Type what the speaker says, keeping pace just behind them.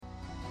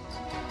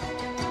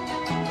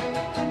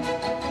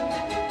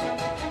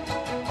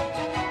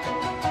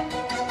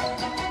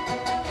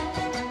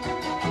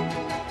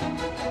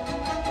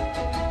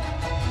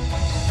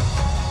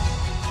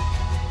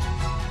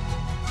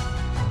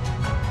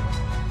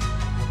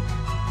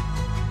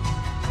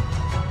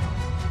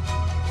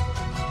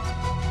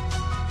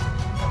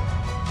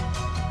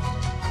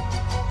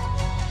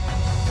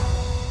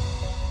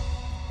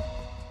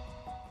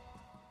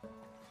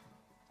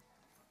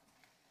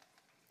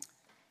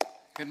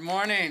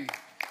morning.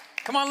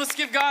 Come on, let's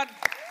give God,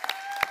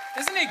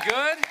 isn't he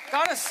good?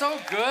 God is so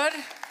good.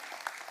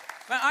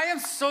 Man, I am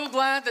so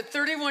glad that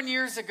 31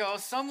 years ago,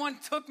 someone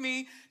took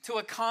me to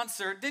a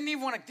concert. Didn't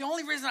even want to, the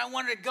only reason I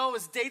wanted to go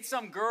was date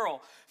some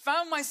girl.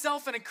 Found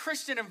myself in a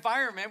Christian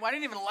environment where I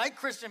didn't even like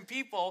Christian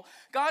people.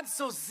 God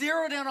so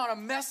zeroed in on a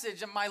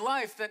message in my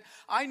life that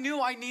I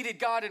knew I needed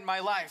God in my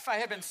life. I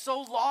had been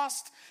so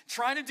lost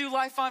trying to do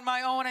life on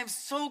my own. I'm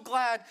so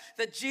glad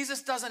that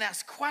Jesus doesn't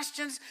ask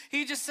questions.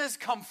 He just says,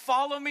 come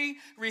follow me,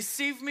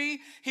 receive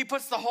me. He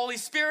puts the Holy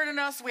Spirit in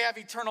us. We have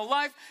eternal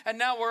life. And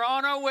now we're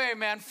on our way,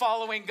 man,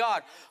 following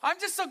God.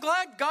 I'm just so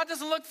glad God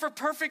doesn't look for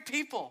perfect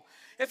people.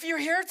 If you're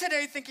here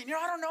today thinking,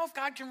 I don't know if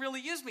God can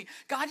really use me.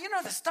 God,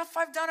 the stuff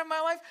I've done in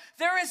my life,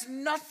 there is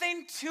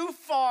nothing too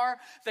far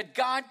that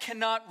God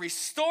cannot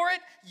restore it,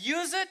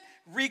 use it,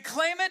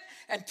 reclaim it,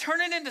 and turn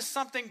it into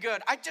something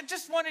good. I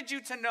just wanted you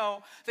to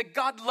know that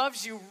God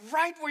loves you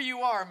right where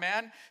you are,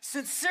 man.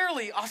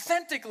 Sincerely,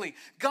 authentically,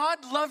 God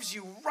loves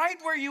you right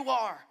where you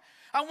are.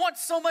 I want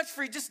so much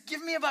for you. Just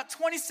give me about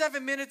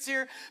 27 minutes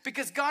here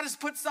because God has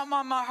put something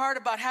on my heart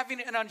about having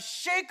an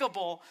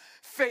unshakable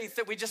faith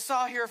that we just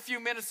saw here a few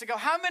minutes ago.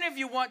 How many of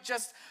you want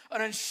just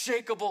an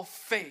unshakable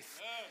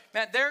faith?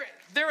 Man,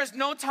 there is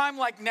no time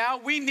like now.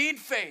 We need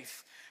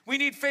faith. We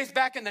need faith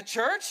back in the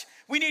church.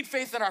 We need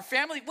faith in our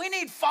family. We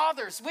need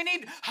fathers. We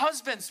need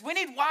husbands. We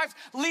need wives,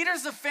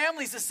 leaders of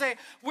families to say,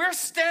 we're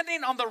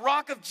standing on the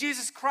rock of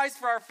Jesus Christ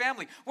for our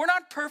family. We're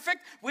not perfect.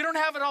 We don't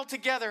have it all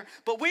together,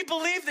 but we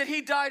believe that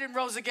he died and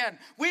rose again.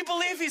 We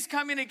believe he's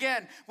coming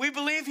again. We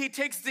believe he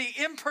takes the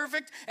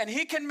imperfect and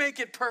he can make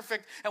it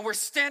perfect, and we're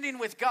standing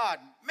with God.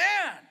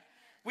 Man,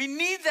 we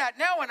need that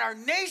now in our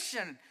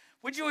nation.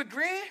 Would you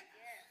agree?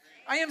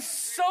 I am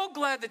so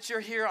glad that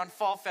you're here on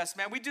Fall Fest,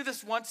 man. We do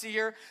this once a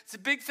year. It's a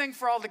big thing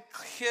for all the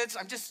kids.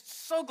 I'm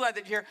just so glad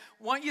that you're here.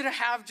 Want you to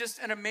have just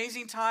an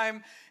amazing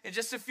time in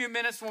just a few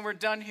minutes when we're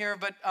done here.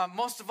 But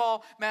most of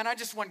all, man, I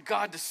just want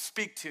God to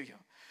speak to you.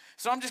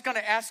 So I'm just going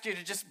to ask you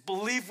to just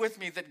believe with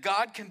me that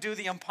God can do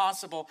the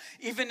impossible,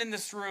 even in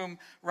this room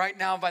right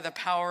now by the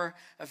power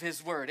of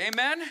his word.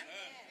 Amen?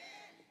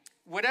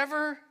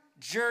 Whatever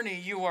journey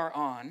you are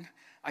on,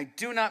 I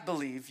do not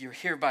believe you're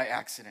here by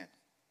accident.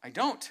 I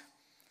don't.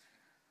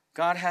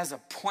 God has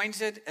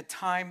appointed a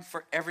time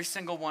for every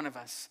single one of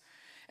us.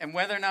 And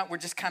whether or not we're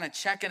just kind of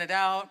checking it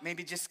out,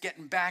 maybe just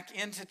getting back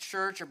into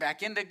church or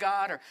back into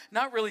God or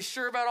not really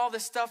sure about all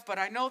this stuff, but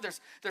I know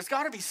there's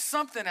got to be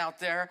something out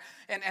there.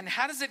 And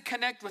how does it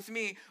connect with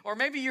me? Or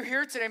maybe you're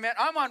here today, man,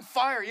 I'm on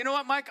fire. You know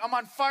what, Mike? I'm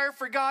on fire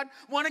for God.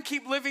 Want to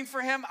keep living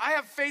for him. I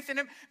have faith in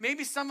him.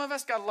 Maybe some of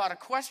us got a lot of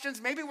questions.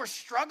 Maybe we're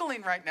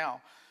struggling right now.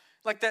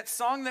 Like that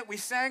song that we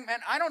sang, man,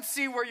 I don't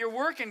see where you're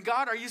working.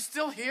 God, are you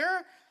still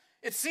here?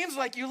 It seems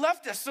like you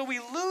left us, so we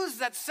lose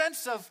that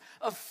sense of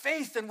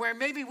faith and where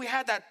maybe we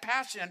had that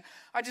passion.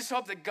 I just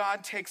hope that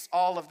God takes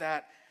all of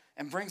that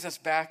and brings us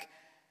back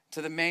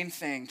to the main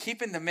thing,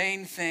 keeping the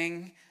main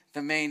thing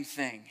the main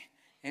thing.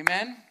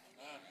 Amen?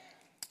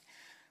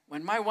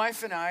 When my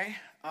wife and I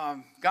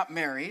got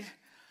married,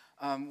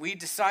 we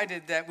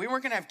decided that we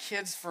weren't going to have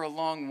kids for a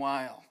long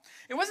while.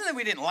 It wasn't that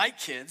we didn't like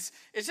kids.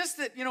 It's just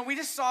that, we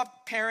just saw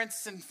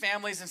parents and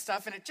families and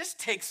stuff, and it just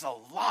takes a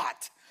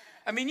lot.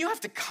 I mean, you have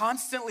to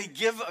constantly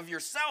give of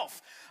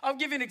yourself. I'll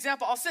give you an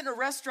example. I'll sit in a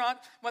restaurant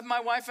with my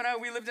wife and I.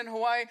 We lived in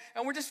Hawaii,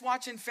 and we're just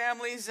watching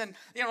families, and,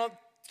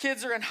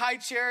 kids are in high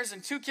chairs,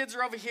 and two kids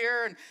are over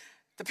here, and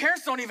the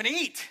parents don't even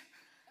eat.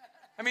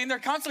 I mean, they're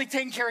constantly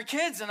taking care of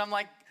kids, and I'm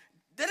like,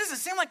 that doesn't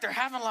seem like they're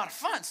having a lot of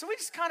fun. So we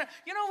just kind of,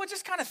 we'll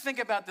just kind of think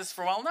about this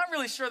for a while. I'm not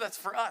really sure that's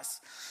for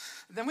us.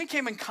 Then we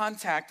came in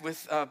contact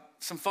with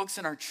some folks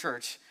in our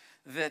church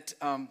that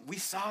we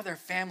saw their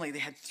family. They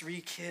had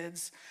 3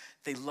 kids.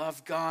 They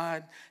loved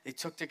God. They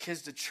took their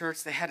kids to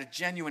church. They had a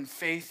genuine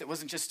faith. It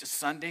wasn't just a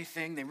Sunday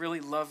thing. They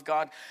really loved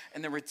God,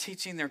 and they were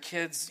teaching their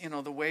kids,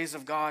 the ways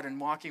of God and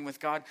walking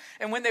with God.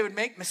 And when they would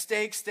make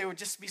mistakes, they would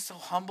just be so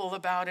humble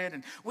about it,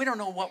 and we don't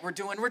know what we're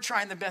doing. We're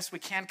trying the best we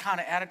can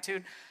kind of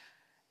attitude.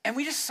 And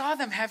we just saw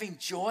them having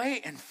joy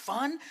and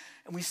fun,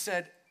 and we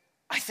said,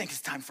 I think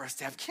it's time for us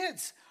to have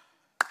kids.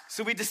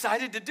 So we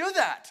decided to do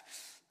that,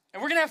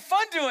 and we're going to have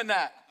fun doing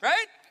that,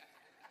 right?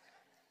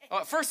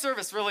 Oh, first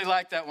service really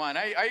liked that one.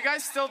 Are you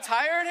guys still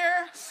tired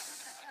here?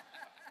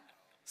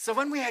 So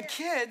when we had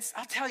kids,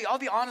 I'll tell you, I'll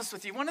be honest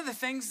with you. One of the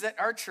things that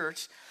our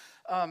church,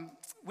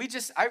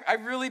 I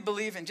really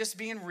believe in just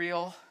being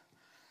real,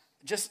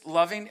 just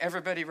loving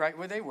everybody right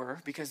where they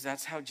were, because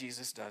that's how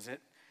Jesus does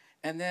it.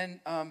 And then,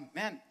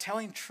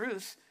 telling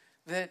truth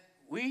that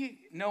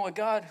we know a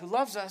God who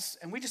loves us,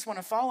 and we just want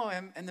to follow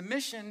him, and the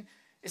mission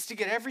is to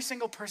get every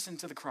single person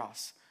to the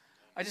cross.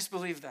 I just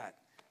believe that.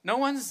 No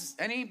one's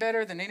any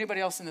better than anybody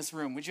else in this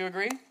room. Would you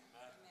agree? Amen.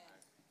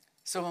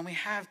 So when we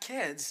have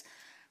kids,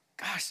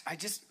 gosh,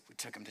 we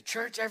took them to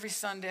church every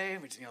Sunday.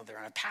 They're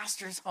in a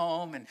pastor's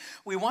home, and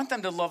we want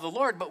them to love the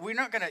Lord, but we're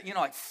not going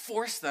to,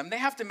 force them. They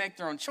have to make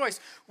their own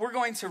choice. We're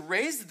going to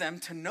raise them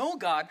to know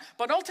God,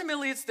 but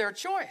ultimately it's their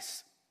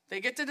choice.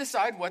 They get to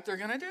decide what they're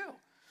going to do.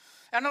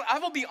 And I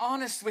will be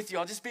honest with you.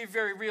 I'll just be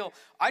very real.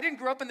 I didn't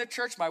grow up in the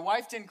church. My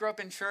wife didn't grow up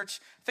in church.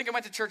 I think I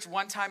went to church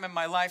one time in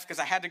my life because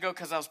I had to go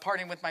because I was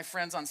partying with my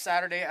friends on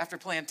Saturday after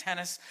playing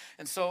tennis.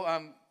 And so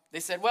they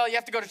said, well, you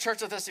have to go to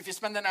church with us if you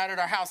spend the night at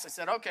our house. I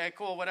said, okay,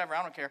 cool, whatever,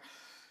 I don't care.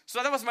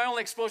 So that was my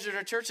only exposure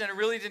to church, and it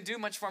really didn't do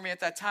much for me at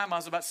that time. I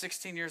was about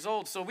 16 years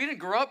old. So we didn't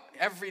grow up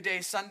every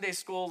day, Sunday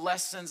school,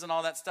 lessons, and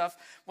all that stuff.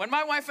 When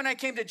my wife and I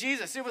came to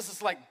Jesus, it was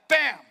just like,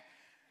 bam!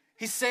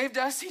 He saved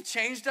us, he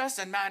changed us,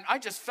 and man, I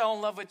just fell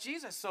in love with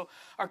Jesus. So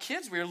our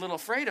kids, we were a little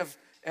afraid of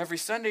every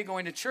Sunday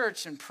going to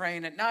church and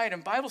praying at night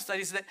and Bible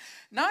studies. That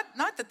not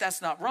that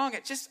that's not wrong.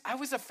 It just, I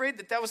was afraid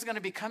that was going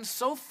to become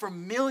so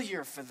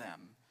familiar for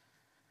them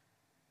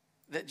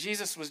that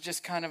Jesus was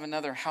just kind of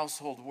another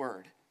household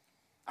word.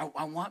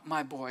 I want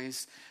my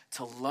boys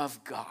to love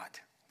God.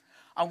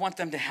 I want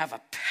them to have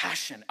a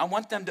passion. I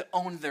want them to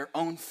own their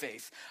own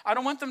faith. I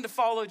don't want them to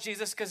follow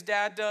Jesus because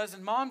dad does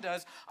and mom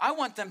does. I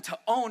want them to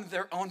own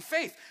their own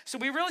faith. So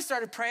we really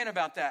started praying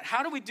about that.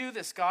 How do we do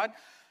this, God?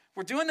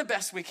 We're doing the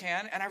best we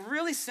can. And I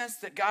really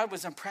sensed that God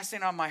was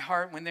impressing on my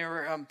heart when they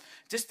were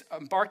just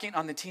embarking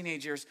on the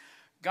teenage years.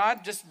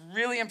 God just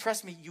really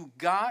impressed me. You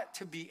got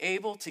to be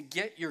able to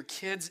get your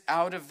kids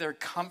out of their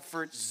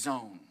comfort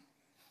zone.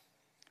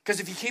 Because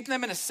if you keep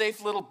them in a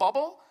safe little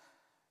bubble,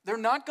 they're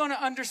not going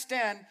to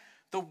understand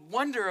the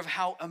wonder of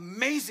how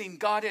amazing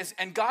God is,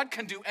 and God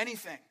can do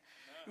anything.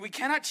 We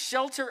cannot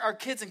shelter our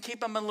kids and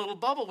keep them in a little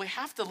bubble. We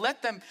have to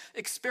let them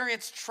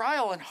experience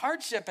trial and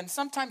hardship and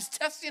sometimes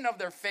testing of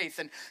their faith.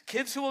 And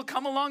kids who will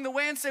come along the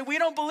way and say, we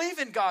don't believe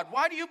in God.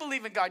 Why do you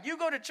believe in God? You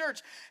go to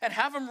church, and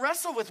have them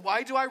wrestle with,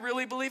 why do I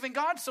really believe in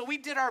God? So we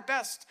did our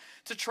best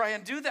to try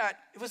and do that.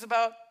 It was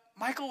about,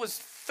 Michael was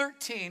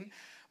 13,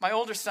 my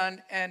older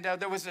son, and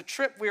there was a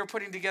trip we were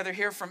putting together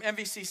here from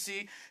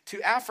MVCC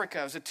to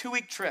Africa. It was a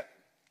 2-week trip.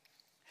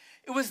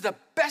 It was the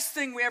best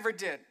thing we ever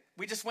did.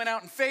 We just went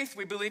out in faith.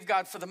 We believed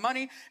God for the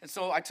money. And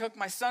so I took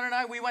my son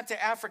and we went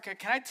to Africa.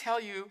 Can I tell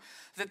you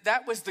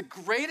that was the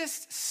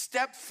greatest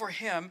step for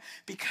him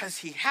because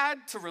he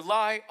had to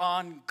rely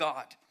on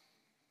God.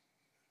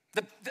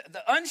 The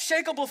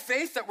unshakable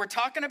faith that we're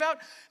talking about,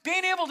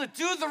 being able to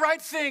do the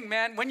right thing,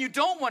 man, when you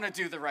don't want to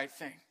do the right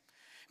thing.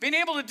 Being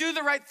able to do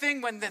the right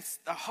thing when the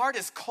heart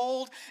is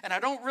cold and I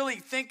don't really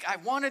think I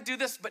want to do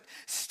this, but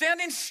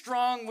standing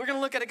strong. We're going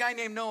to look at a guy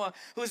named Noah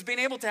who's been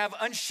able to have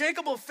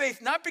unshakable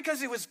faith, not because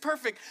he was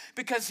perfect,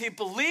 because he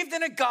believed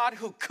in a God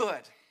who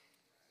could.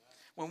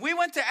 When we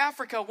went to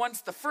Africa once,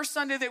 the first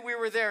Sunday that we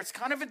were there, it's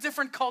kind of a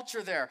different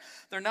culture there.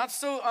 They're not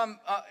so,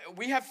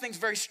 we have things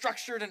very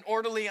structured and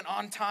orderly and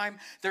on time.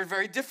 They're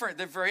very different.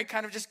 They're very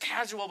kind of just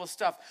casual with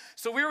stuff.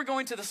 So we were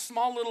going to the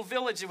small little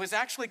village. It was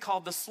actually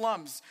called the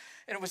slums.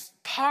 And it was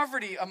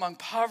poverty among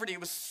poverty. It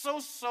was so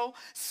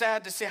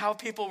sad to see how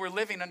people were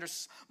living under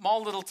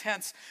small little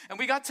tents. And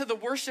we got to the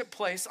worship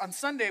place on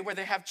Sunday where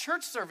they have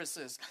church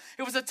services.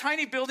 It was a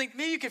tiny building.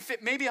 Maybe you could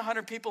fit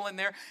 100 people in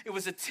there. It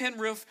was a tin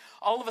roof.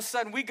 All of a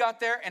sudden, we got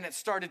there and it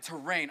started to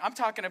rain. I'm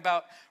talking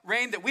about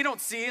rain that we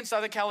don't see in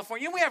Southern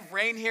California. We have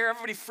rain here.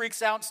 Everybody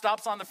freaks out and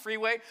stops on the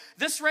freeway.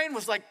 This rain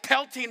was like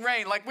pelting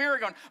rain. Like we were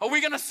going, are we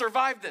going to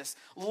survive this?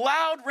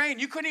 Loud rain.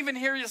 You couldn't even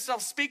hear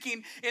yourself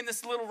speaking in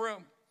this little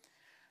room.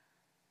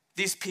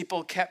 These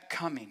people kept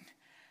coming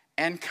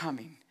and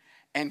coming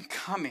and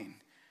coming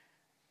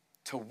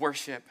to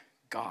worship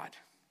God.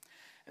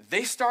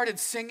 They started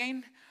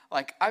singing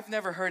like I've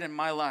never heard in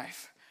my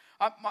life.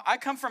 I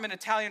come from an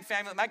Italian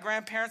family. My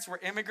grandparents were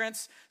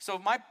immigrants, so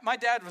my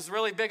dad was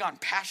really big on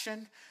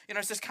passion. You know,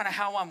 it's just kind of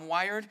how I'm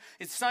wired.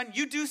 It's, son,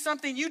 you do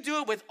something, you do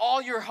it with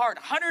all your heart,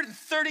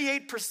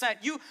 138%.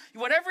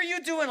 Whatever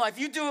you do in life,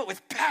 you do it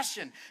with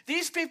passion.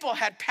 These people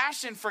had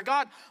passion for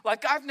God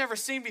like I've never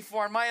seen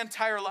before in my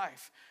entire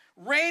life.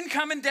 Rain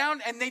coming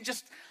down, and they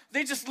just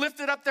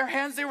lifted up their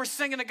hands. They were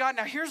singing to God.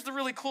 Now, here's the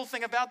really cool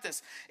thing about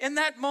this. In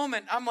that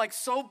moment, I'm like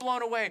so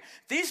blown away.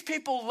 These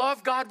people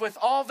love God with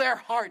all their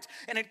heart,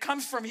 and it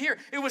comes from here.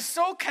 It was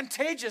so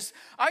contagious.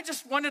 I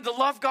just wanted to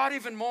love God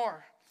even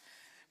more.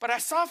 But I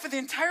saw for the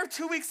entire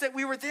 2 weeks that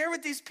we were there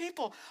with these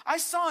people, I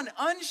saw an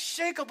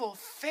unshakable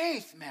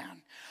faith,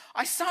 man.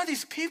 I saw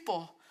these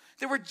people.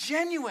 They were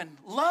genuine,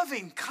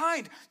 loving,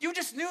 kind. You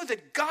just knew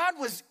that God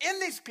was in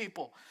these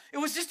people. It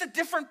was just a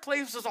different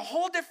place. It was a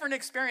whole different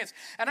experience.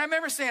 And I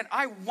remember saying,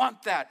 I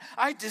want that.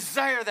 I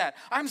desire that.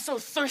 I'm so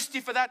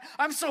thirsty for that.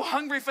 I'm so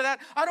hungry for that.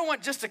 I don't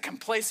want just a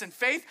complacent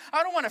faith.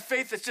 I don't want a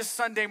faith that's just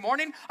Sunday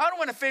morning. I don't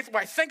want a faith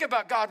where I think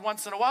about God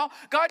once in a while.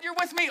 God, you're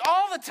with me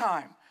all the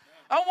time.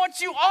 I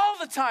want you all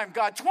the time,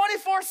 God,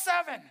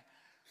 24/7.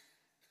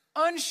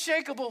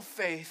 Unshakable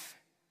faith,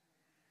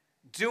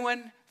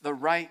 doing the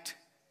right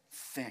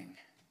thing.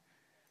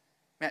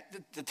 Man,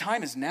 the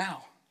time is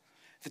now.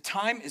 The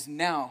time is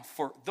now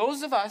for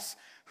those of us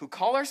who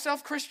call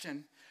ourselves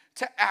Christian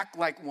to act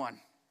like one.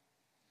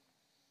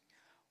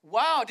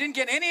 Wow, didn't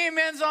get any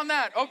amens on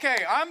that.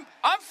 Okay, I'm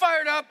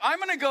fired up. I'm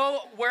going to go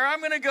where I'm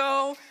going to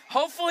go.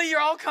 Hopefully you're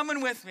all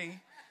coming with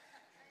me.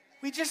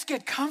 We just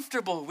get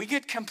comfortable. We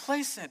get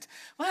complacent.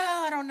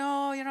 Well, I don't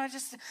know.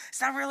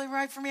 It's not really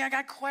right for me. I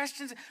got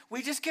questions.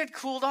 We just get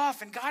cooled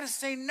off. And God is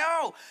saying,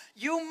 no,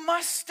 you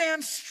must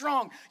stand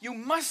strong. You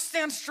must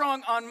stand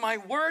strong on my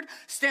word.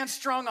 Stand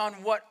strong on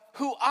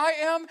who I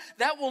am.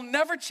 That will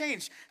never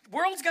change.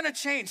 World's going to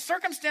change.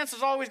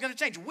 Circumstances are always going to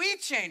change. We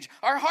change.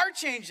 Our heart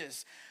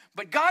changes.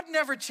 But God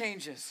never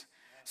changes.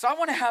 So I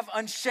want to have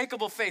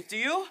unshakable faith. Do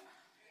you?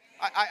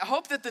 I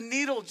hope that the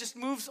needle just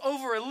moves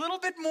over a little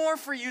bit more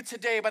for you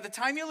today. By the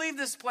time you leave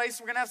this place,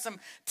 we're going to have some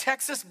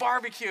Texas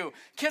barbecue.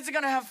 Kids are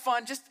going to have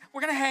fun. We're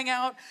going to hang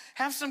out,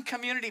 have some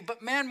community.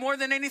 But man, more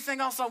than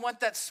anything else, I want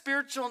that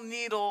spiritual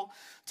needle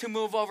to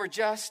move over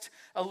just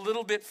a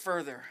little bit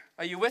further.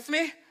 Are you with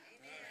me? Amen.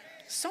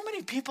 So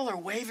many people are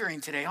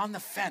wavering today on the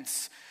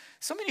fence.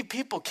 So many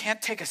people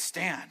can't take a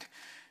stand.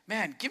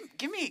 Man,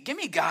 give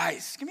me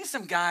guys. Give me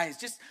some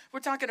guys.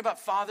 We're talking about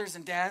fathers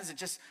and dads.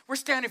 We're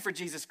standing for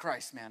Jesus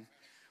Christ, man.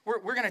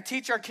 We're going to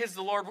teach our kids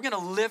the Lord. We're going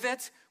to live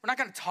it. We're not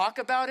going to talk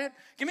about it.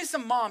 Give me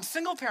some moms,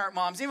 single parent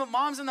moms, even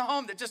moms in the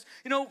home that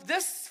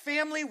this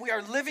family, we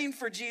are living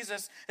for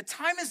Jesus. The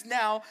time is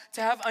now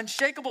to have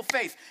unshakable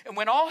faith. And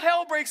when all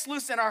hell breaks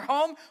loose in our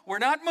home, we're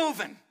not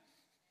moving.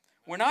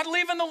 We're not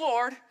leaving the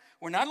Lord.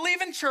 We're not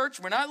leaving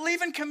church. We're not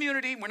leaving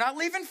community. We're not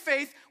leaving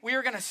faith. We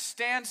are going to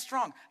stand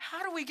strong.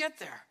 How do we get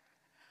there?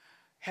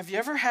 Have you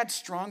ever had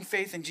strong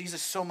faith in Jesus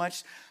so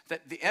much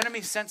that the enemy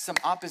sent some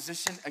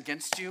opposition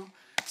against you?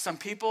 Some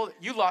people,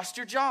 you lost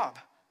your job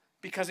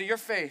because of your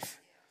faith.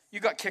 You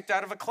got kicked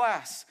out of a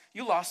class.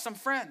 You lost some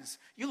friends.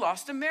 You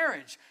lost a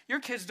marriage. Your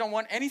kids don't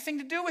want anything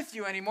to do with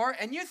you anymore,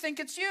 and you think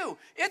it's you.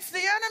 It's the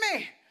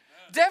enemy.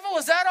 Devil,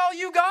 is that all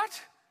you got?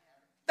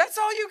 That's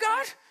all you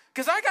got?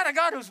 Because I got a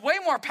God who's way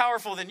more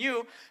powerful than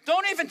you.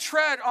 Don't even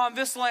tread on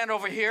this land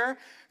over here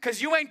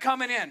because you ain't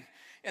coming in.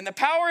 In the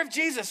power of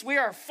Jesus, we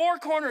are four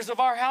corners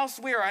of our house.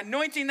 We are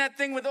anointing that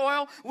thing with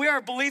oil. We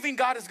are believing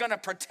God is going to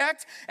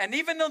protect. And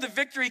even though the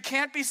victory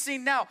can't be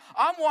seen now,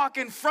 I'm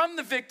walking from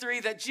the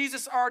victory that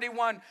Jesus already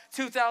won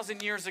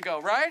 2,000 years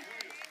ago, right?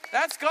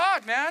 That's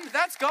God, man.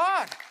 That's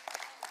God.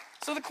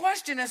 So the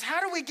question is, how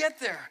do we get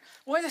there?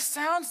 Boy, this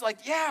sounds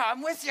like, yeah,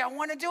 I'm with you. I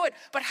want to do it.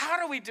 But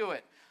how do we do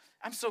it?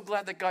 I'm so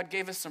glad that God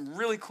gave us some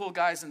really cool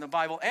guys in the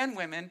Bible and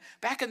women.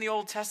 Back in the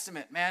Old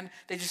Testament, man,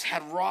 they just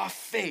had raw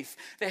faith.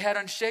 They had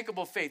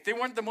unshakable faith. They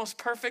weren't the most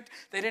perfect.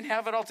 They didn't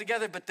have it all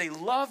together, but they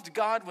loved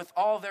God with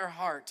all their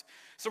heart.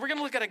 So we're going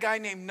to look at a guy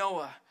named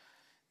Noah.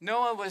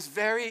 Noah was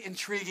very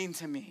intriguing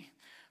to me.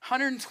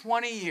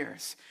 120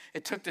 years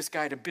it took this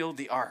guy to build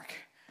the ark.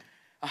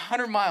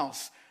 100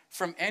 miles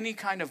from any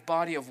kind of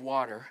body of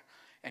water.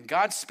 And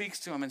God speaks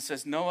to him and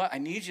says, Noah, I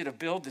need you to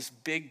build this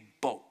big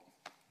boat.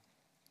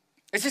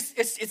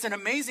 It's an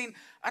amazing,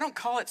 I don't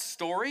call it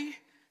story.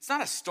 It's not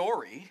a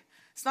story.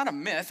 It's not a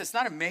myth. It's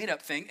not a made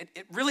up thing.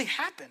 It really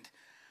happened.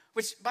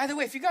 Which, by the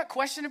way, if you got a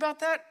question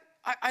about that,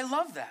 I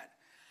love that.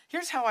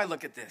 Here's how I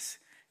look at this.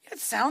 It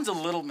sounds a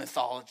little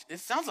mythology. It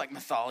sounds like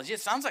mythology. It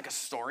sounds like a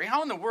story.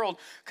 How in the world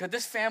could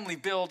this family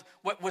build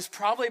what was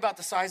probably about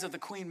the size of the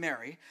Queen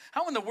Mary?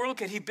 How in the world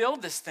could he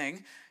build this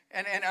thing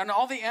and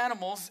all the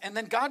animals, and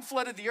then God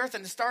flooded the earth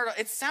and started?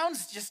 It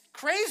sounds just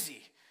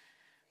crazy.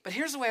 But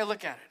here's the way I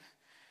look at it.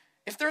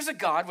 If there's a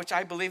God, which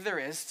I believe there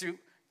is, through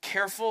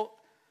careful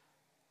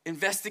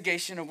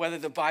investigation of whether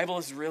the Bible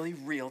is really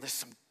real, there's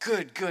some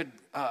good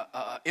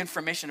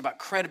information about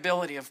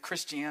credibility of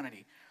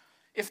Christianity.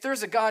 If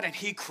there's a God and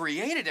he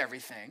created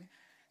everything,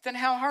 then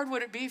how hard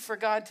would it be for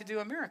God to do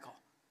a miracle?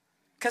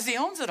 Because he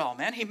owns it all,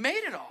 man. He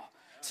made it all.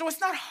 So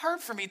it's not hard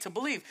for me to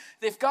believe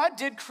that if God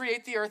did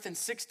create the earth in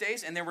 6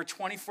 days and there were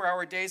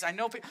 24-hour days, I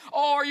know people,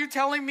 are you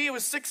telling me it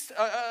was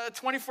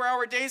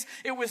 24-hour days?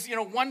 It was,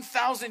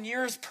 1,000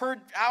 years per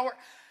hour.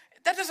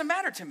 That doesn't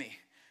matter to me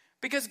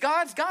because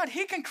God's God.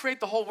 He can create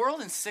the whole world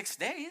in 6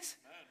 days.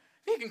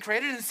 He can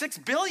create it in 6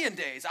 billion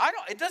days.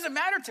 It doesn't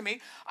matter to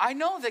me. I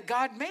know that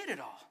God made it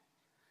all.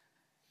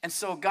 And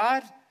so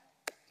God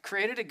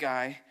created a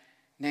guy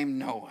named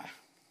Noah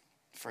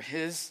for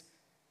his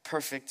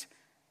perfect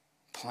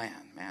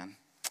plan, man.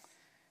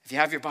 If you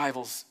have your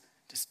Bibles,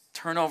 just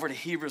turn over to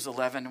Hebrews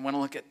 11. I want to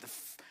look at the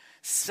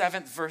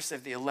 7th verse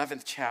of the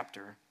 11th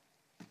chapter.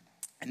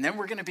 And then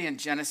we're going to be in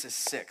Genesis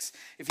 6.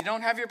 If you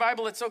don't have your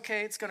Bible, it's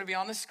okay. It's going to be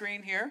on the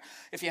screen here.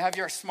 If you have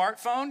your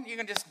smartphone, you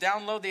can just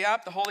download the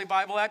app, the Holy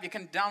Bible app. You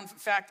can,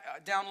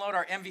 download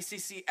our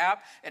MVCC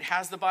app. It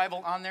has the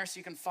Bible on there so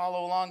you can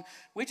follow along.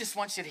 We just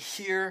want you to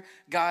hear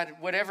God,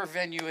 whatever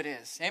venue it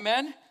is.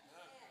 Amen?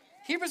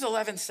 Hebrews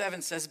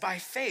 11:7 says, by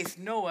faith,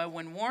 Noah,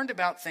 when warned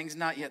about things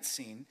not yet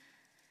seen,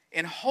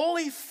 in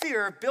holy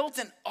fear built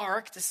an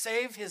ark to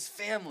save his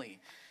family.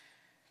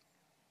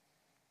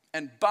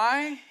 And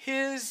by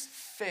his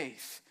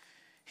faith,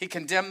 he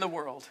condemned the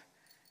world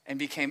and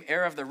became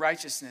heir of the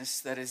righteousness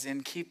that is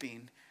in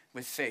keeping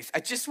with faith. I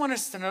just want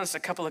us to notice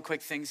a couple of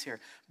quick things here.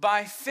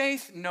 By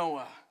faith,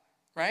 Noah,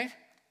 right?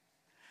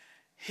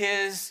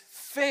 His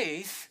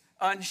faith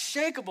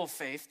unshakable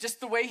faith, just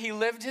the way he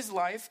lived his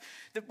life.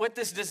 What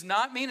this does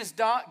not mean is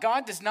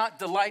God does not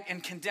delight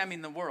in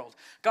condemning the world.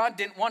 God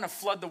didn't want to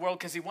flood the world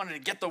because he wanted to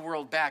get the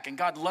world back. And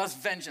God loves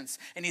vengeance.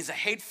 And he's a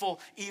hateful,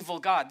 evil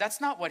God. That's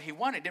not what he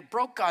wanted. It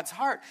broke God's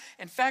heart.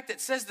 In fact,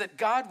 it says that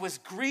God was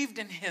grieved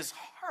in his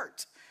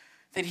heart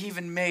that he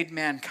even made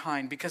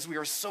mankind because we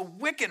were so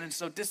wicked and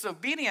so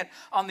disobedient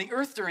on the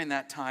earth during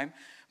that time.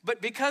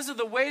 But because of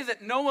the way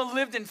that Noah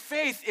lived in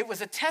faith, it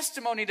was a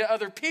testimony to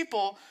other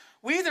people.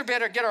 We either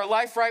better get our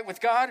life right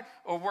with God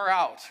or we're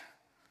out.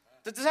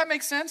 Does that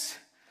make sense?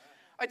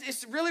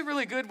 It's really,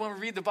 really good when we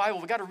read the Bible.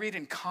 We got to read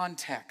in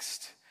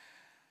context.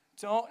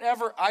 Don't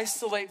ever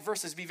isolate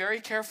verses. Be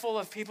very careful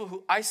of people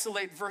who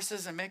isolate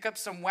verses and make up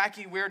some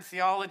wacky, weird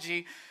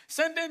theology.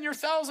 Send in your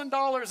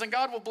 $1,000 and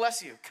God will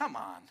bless you. Come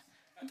on.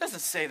 It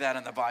doesn't say that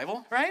in the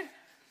Bible, right?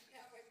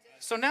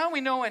 So now we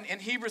know in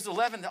Hebrews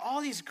 11 that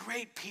all these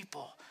great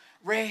people,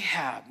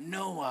 Rahab,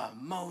 Noah,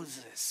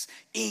 Moses,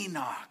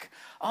 Enoch,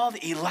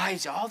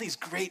 Elijah, all these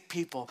great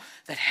people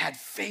that had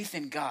faith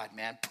in God,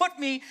 man. Put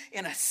me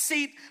in a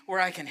seat where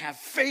I can have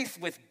faith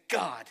with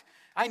God.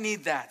 I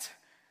need that.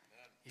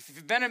 If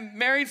you've been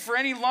married for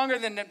any longer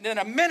than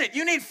a minute,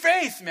 you need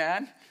faith,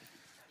 man.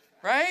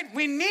 Right?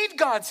 We need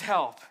God's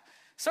help.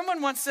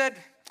 Someone once said,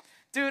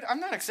 dude, I'm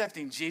not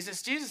accepting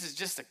Jesus. Jesus is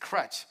just a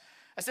crutch.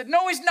 I said,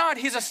 no, he's not.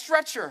 He's a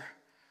stretcher.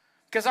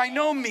 Because I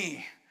know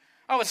me.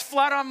 I was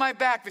flat on my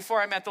back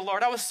before I met the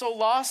Lord. I was so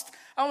lost.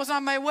 I was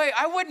on my way.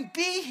 I wouldn't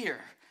be here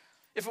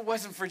if it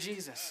wasn't for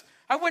Jesus.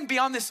 I wouldn't be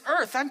on this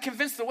earth. I'm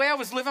convinced the way I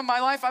was living my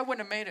life, I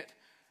wouldn't have made it.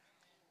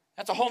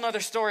 That's a whole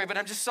nother story, but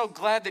I'm just so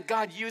glad that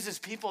God uses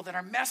people that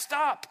are messed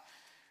up.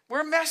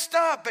 We're messed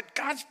up, but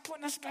God's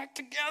putting us back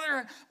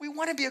together. We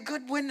want to be a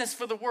good witness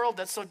for the world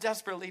that so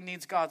desperately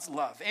needs God's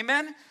love.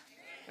 Amen?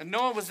 And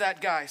Noah was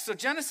that guy. So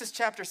Genesis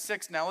chapter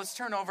 6 now. Let's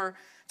turn over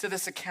to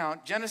this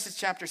account. Genesis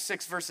chapter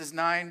 6, verses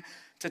 9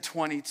 to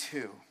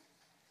 22.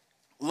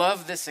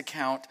 Love this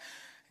account.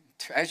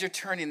 As you're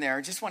turning there,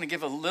 I just want to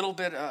give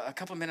a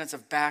couple minutes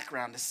of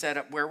background to set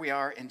up where we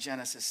are in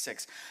Genesis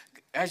 6.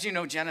 As you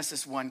know,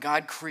 Genesis 1,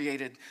 God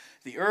created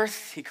the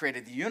earth. He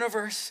created the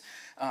universe.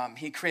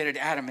 He created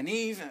Adam and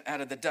Eve out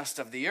of the dust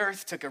of the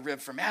earth, took a rib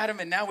from Adam,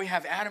 and now we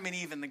have Adam and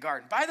Eve in the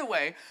garden. By the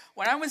way,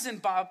 when I was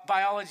in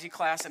biology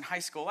class in high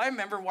school, I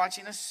remember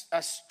watching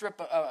a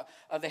strip,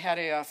 they had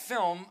a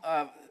film,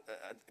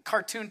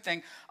 cartoon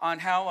thing on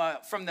how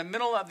from the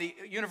middle of the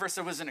universe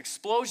there was an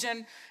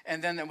explosion,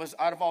 and then it was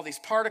out of all these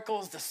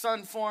particles, the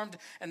sun formed,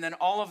 and then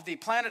all of the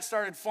planets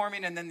started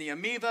forming, and then the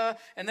amoeba,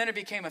 and then it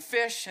became a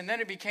fish, and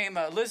then it became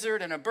a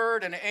lizard and a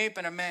bird and an ape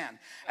and a man.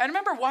 And I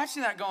remember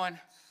watching that going,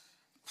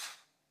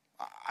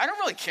 I don't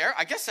really care.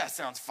 I guess that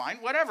sounds fine.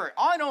 Whatever.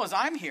 All I know is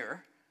I'm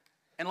here,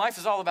 and life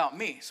is all about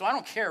me, so I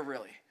don't care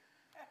really.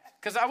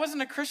 Because I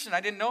wasn't a Christian.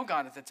 I didn't know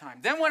God at the time.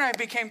 Then when I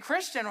became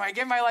Christian, when I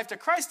gave my life to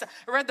Christ,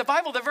 I read the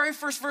Bible. The very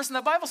first verse in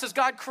the Bible says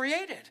God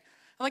created.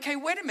 I'm like, hey,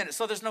 wait a minute.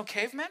 So there's no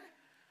cavemen?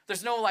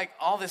 There's no like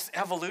all this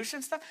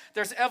evolution stuff?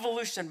 There's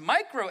evolution,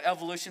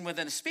 microevolution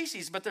within a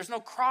species, but there's no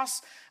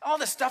cross, all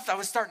this stuff that I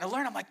was starting to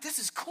learn. I'm like, this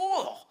is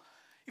cool.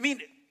 I mean,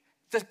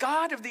 the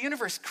God of the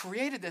universe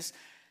created this.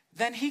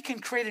 Then he can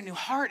create a new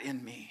heart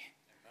in me.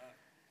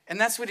 And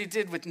that's what he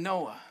did with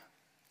Noah.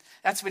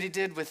 That's what he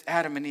did with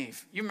Adam and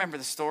Eve. You remember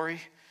the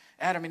story?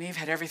 Adam and Eve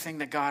had everything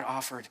that God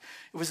offered.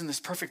 It was in this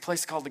perfect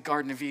place called the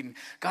Garden of Eden.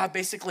 God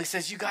basically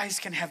says, you guys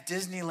can have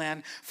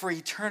Disneyland for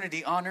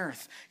eternity on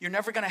earth. You're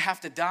never going to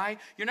have to die.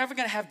 You're never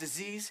going to have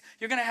disease.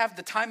 You're going to have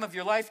the time of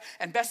your life.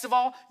 And best of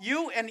all,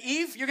 you and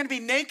Eve, you're going to be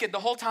naked the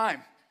whole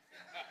time.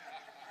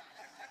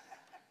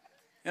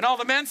 And all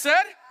the men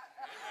said,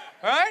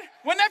 right?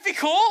 Wouldn't that be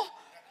cool?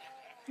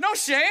 No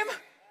shame.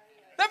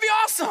 That'd be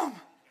awesome.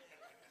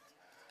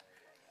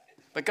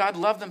 But God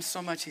loved them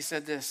so much, he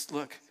said this,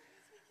 look,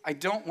 I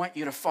don't want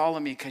you to follow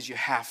me because you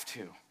have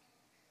to.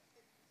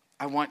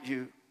 I want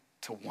you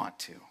to want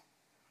to.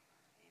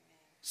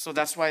 So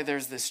that's why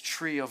there's this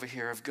tree over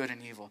here of good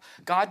and evil.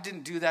 God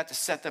didn't do that to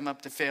set them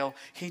up to fail.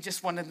 He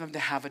just wanted them to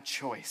have a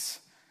choice.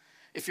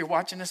 If you're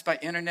watching this by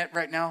internet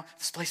right now,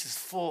 this place is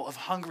full of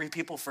hungry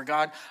people for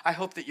God. I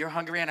hope that you're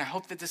hungry, and I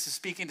hope that this is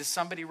speaking to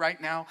somebody right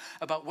now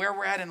about where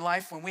we're at in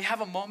life. When we have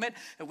a moment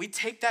that we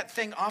take that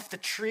thing off the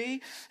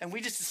tree and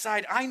we just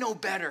decide, I know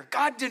better.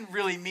 God didn't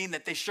really mean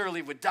that they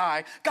surely would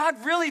die. God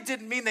really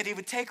didn't mean that he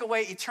would take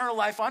away eternal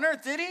life on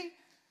earth, did he?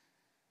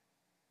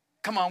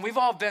 Come on, we've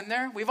all been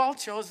there. We've all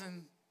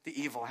chosen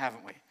the evil,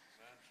 haven't we?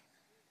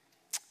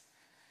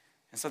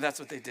 And so that's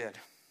what they did.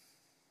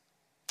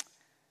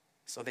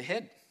 So they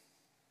hid.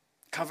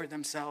 Covered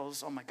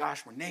themselves. Oh my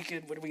gosh, we're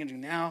naked. What are we going to do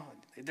now?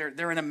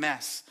 They're in a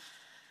mess.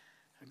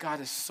 God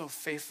is so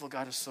faithful.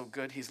 God is so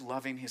good. He's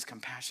loving. He's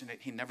compassionate.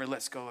 He never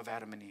lets go of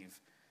Adam and Eve.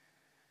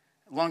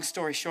 Long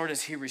story short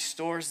is he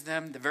restores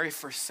them, the very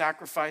first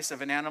sacrifice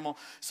of an animal,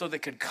 so they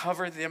could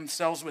cover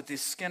themselves with the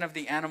skin of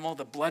the animal,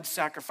 the blood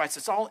sacrifice.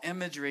 It's all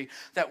imagery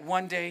that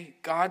one day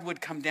God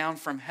would come down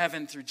from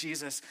heaven through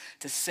Jesus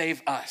to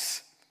save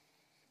us.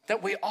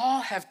 That we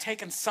all have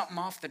taken something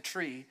off the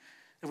tree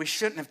that we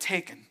shouldn't have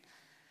taken.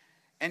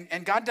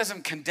 And God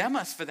doesn't condemn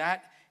us for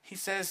that. He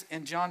says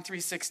in John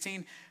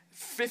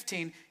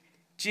 3:15,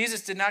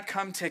 Jesus did not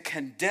come to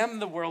condemn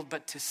the world,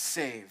 but to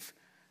save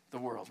the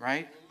world,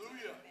 right?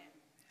 Hallelujah.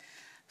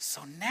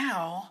 So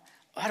now,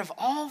 out of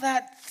all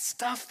that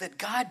stuff that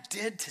God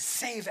did to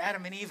save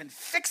Adam and Eve and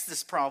fix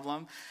this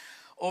problem,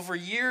 over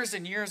years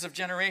and years of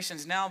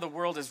generations, now the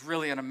world is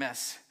really in a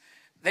mess.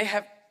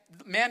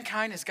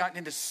 Mankind has gotten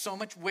into so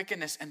much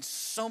wickedness and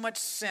so much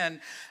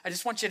sin. I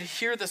just want you to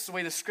hear this the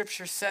way the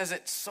scripture says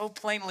it so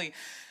plainly,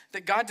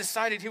 that God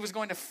decided he was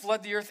going to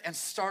flood the earth and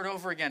start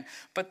over again.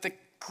 But the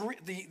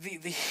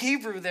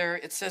Hebrew there,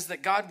 it says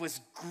that God was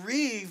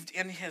grieved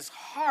in his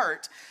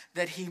heart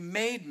that he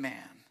made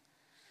man.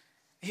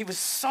 He was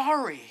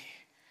sorry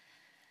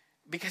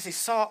because he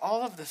saw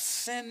all of the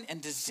sin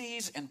and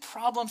disease and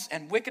problems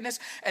and wickedness.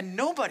 And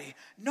nobody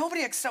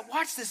except,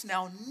 watch this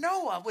now,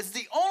 Noah was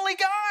the only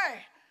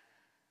guy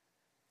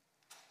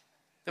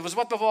that was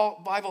what the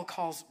Bible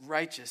calls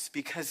righteous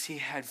because he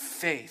had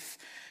faith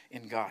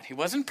in God. He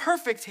wasn't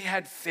perfect, he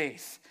had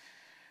faith.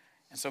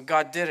 And so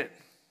God did it.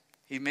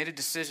 He made a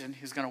decision.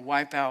 He was going to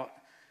wipe out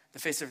the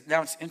face of...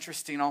 Now it's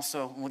interesting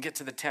also, when we'll get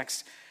to the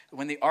text,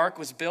 when the ark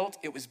was built,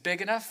 it was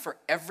big enough for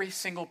every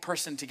single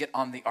person to get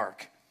on the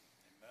ark.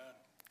 Amen.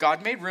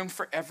 God made room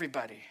for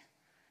everybody.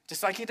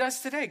 Just like he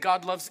does today.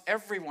 God loves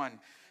everyone.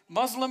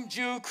 Muslim,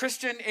 Jew,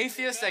 Christian,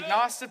 atheist,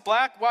 agnostic,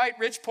 black, white,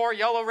 rich, poor,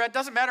 yellow, red.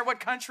 Doesn't matter what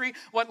country,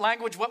 what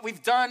language, what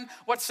we've done,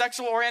 what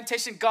sexual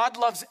orientation. God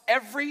loves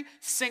every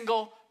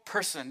single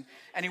person.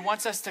 And he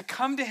wants us to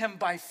come to him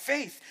by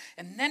faith.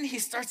 And then he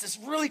starts this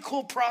really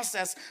cool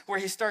process where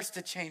he starts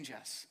to change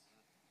us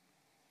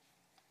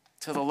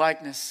to the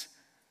likeness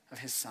of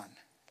his son.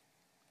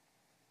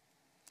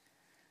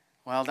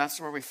 Well,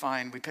 that's where we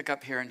pick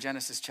up here in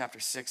Genesis chapter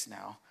 6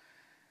 now.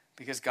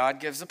 Because God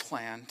gives a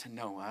plan to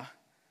Noah.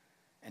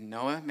 And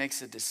Noah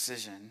makes a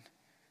decision.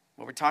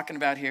 What we're talking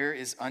about here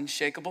is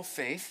unshakable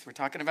faith. We're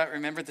talking about,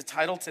 remember, the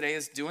title today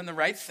is doing the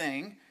right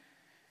thing.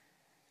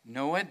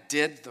 Noah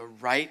did the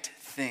right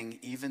thing,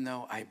 even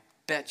though I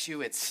bet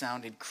you it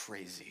sounded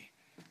crazy.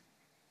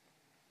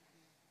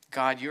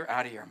 God, you're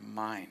out of your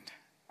mind.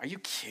 Are you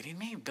kidding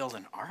me? Build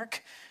an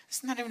ark?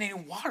 There's not even any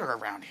water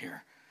around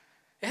here.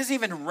 It hasn't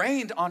even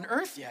rained on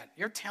earth yet.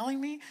 You're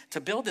telling me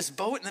to build this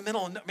boat in the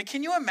middle of...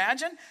 can you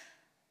imagine?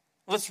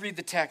 Let's read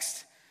the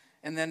text.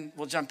 And then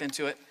we'll jump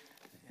into it.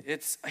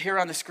 It's here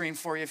on the screen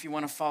for you if you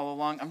want to follow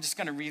along. I'm just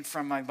going to read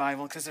from my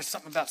Bible because there's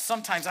something about,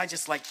 sometimes I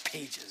just like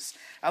pages.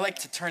 I like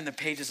to turn the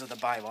pages of the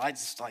Bible. I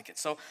just like it.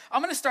 So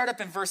I'm going to start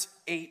up in verse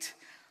 8.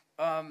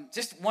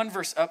 Just one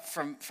verse up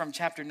from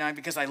chapter 9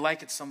 because I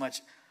like it so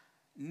much.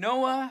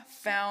 Noah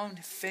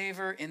found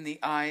favor in the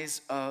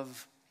eyes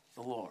of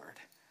the Lord.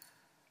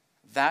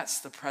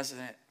 That's the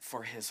precedent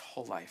for his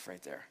whole life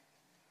right there.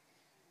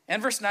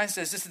 And verse 9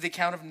 says, this is the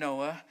account of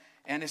Noah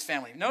and his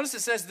family. Notice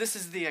it says this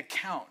is the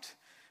account,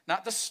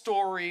 not the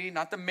story,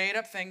 not the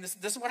made-up thing. This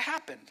is what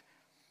happened.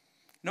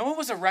 Noah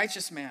was a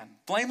righteous man,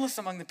 blameless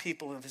among the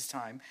people of his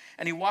time,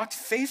 and he walked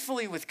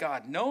faithfully with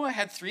God. Noah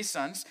had 3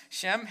 sons,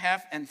 Shem,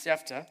 Ham, and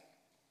Japheth.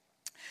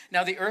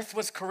 Now the earth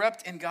was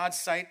corrupt in God's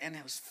sight, and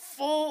it was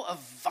full of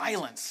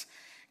violence.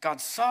 God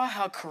saw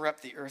how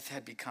corrupt the earth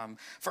had become,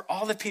 for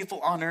all the people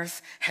on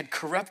earth had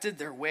corrupted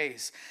their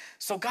ways.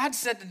 So God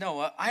said to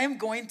Noah, I am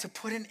going to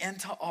put an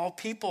end to all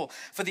people,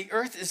 for the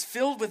earth is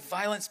filled with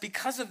violence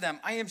because of them.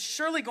 I am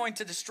surely going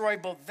to destroy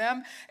both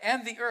them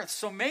and the earth.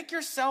 So make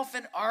yourself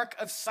an ark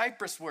of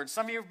cypress wood.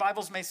 Some of your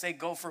Bibles may say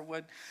gopher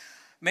wood.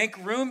 Make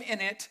room in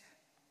it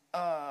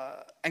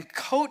and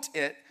coat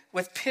it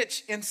with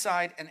pitch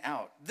inside and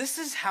out. This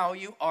is how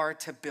you are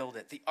to build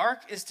it. The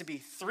ark is to be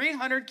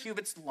 300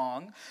 cubits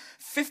long,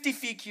 50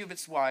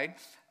 cubits wide,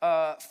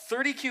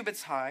 30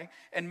 cubits high,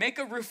 and make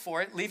a roof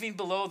for it, leaving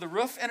below the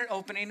roof and an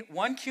opening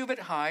 1 cubit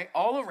high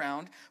all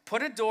around.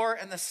 Put a door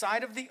in the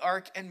side of the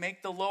ark and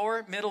make the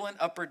lower, middle, and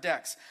upper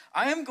decks.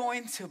 I am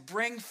going to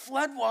bring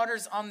flood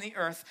waters on the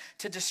earth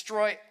to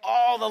destroy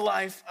all the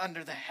life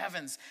under the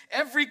heavens.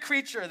 Every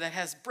creature that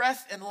has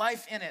breath and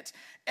life in it.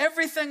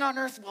 Everything on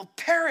earth will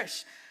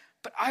perish.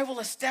 But I will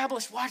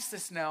establish, watch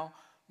this now,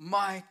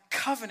 my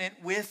covenant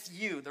with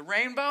you. The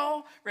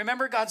rainbow,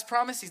 remember God's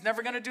promise, he's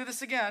never going to do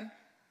this again.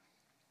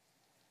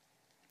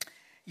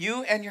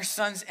 You and your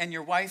sons and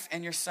your wife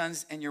and your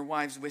sons and your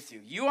wives with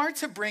you. You are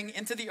to bring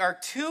into the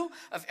ark 2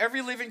 of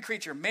every living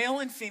creature, male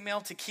and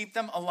female, to keep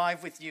them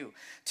alive with you.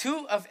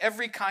 2 of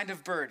every kind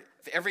of bird,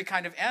 every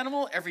kind of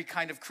animal, every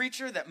kind of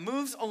creature that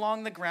moves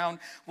along the ground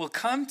will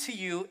come to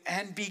you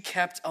and be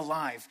kept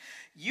alive.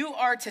 You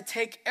are to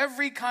take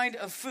every kind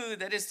of food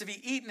that is to be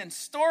eaten and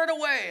stored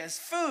away as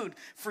food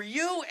for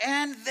you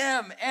and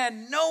them.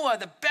 And Noah,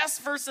 the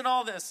best verse in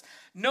all this,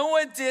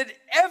 Noah did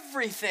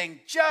everything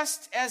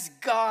just as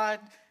God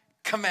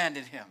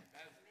commanded him.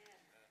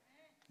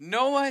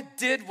 Noah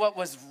did what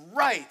was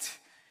right.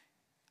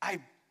 I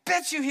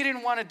bet you he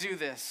didn't want to do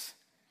this.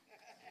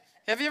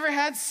 Have you ever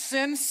had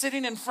sin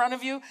sitting in front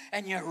of you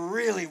and you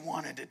really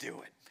wanted to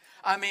do it?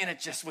 I mean, it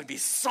just would be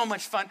so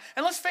much fun.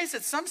 And let's face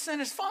it, some sin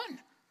is fun.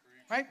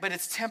 right? But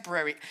it's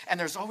temporary, and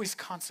there's always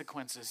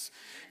consequences.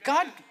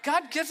 God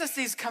gives us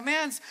these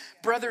commands,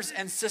 brothers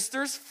and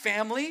sisters,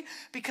 family,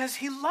 because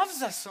he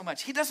loves us so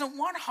much. He doesn't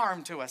want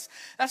harm to us.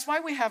 That's why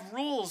we have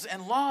rules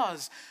and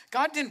laws.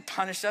 God didn't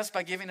punish us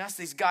by giving us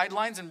these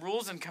guidelines and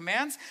rules and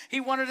commands.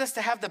 He wanted us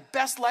to have the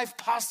best life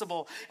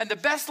possible. And the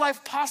best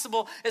life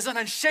possible is an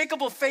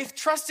unshakable faith,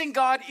 trusting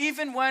God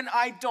even when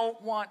I don't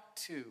want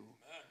to.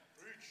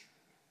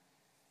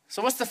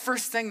 So what's the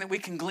first thing that we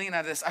can glean out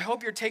of this? I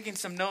hope you're taking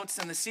some notes.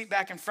 In the seat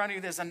back in front of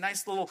you, there's a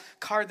nice little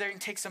card there. You can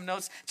take some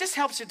notes. Just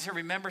helps you to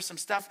remember some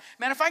stuff.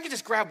 Man, if I could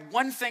just grab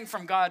one thing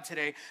from God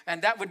today,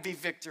 and that would be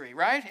victory,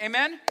 right?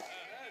 Amen? Amen.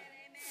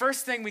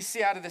 First thing we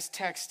see out of this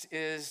text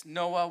is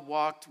Noah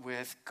walked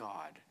with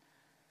God.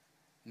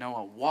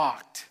 Noah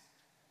walked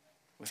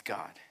with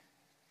God.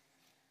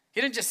 He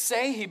didn't just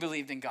say he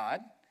believed in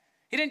God.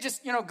 He didn't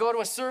just, go to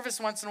a service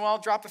once in a while,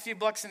 drop a few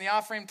bucks in the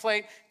offering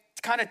plate,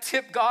 kind of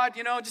tip God,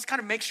 just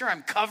kind of make sure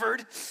I'm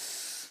covered.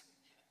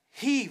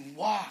 He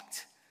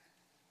walked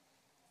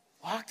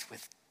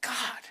with God.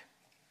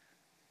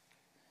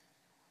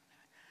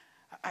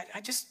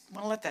 I just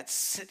want to let that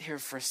sit here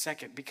for a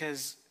second,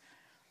 because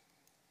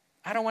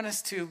I don't want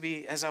us to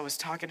be, as I was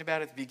talking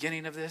about at the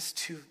beginning of this,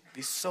 to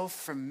be so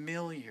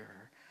familiar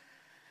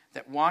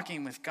that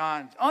walking with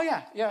God,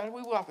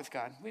 we walk with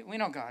God. We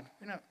know God.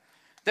 We know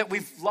that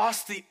we've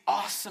lost the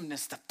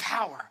awesomeness, the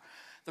power,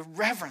 the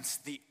reverence,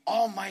 the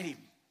almighty,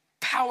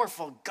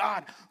 powerful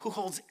God who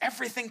holds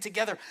everything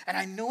together. And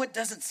I know it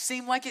doesn't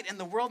seem like it in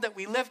the world that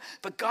we live,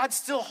 but God's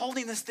still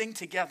holding this thing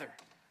together.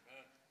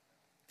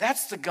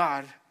 That's the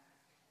God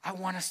I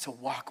want us to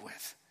walk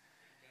with.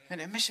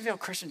 And at Mission Vale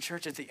Christian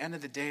Church, at the end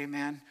of the day,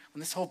 man, when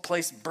this whole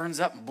place burns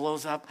up and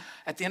blows up,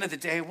 at the end of the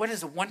day, what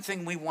is the one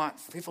thing we want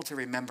people to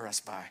remember us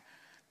by?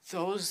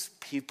 Those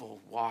people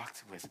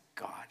walked with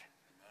God.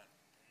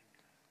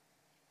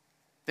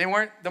 They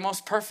weren't the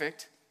most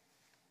perfect.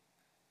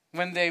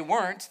 When they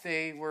weren't,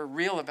 they were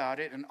real about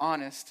it and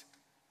honest.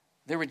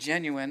 They were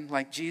genuine,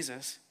 like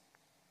Jesus.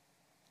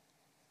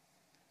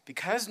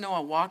 Because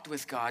Noah walked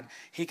with God,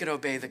 he could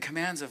obey the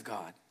commands of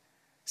God.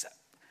 So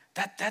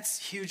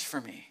that's huge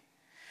for me.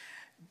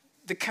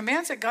 The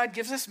commands that God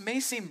gives us may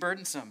seem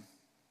burdensome.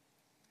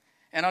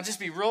 And I'll just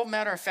be real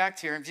matter of fact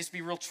here and just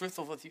be real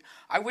truthful with you.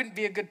 I wouldn't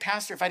be a good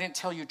pastor if I didn't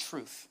tell you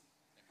truth.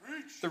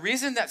 The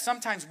reason that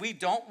sometimes we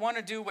don't want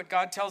to do what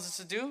God tells us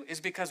to do is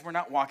because we're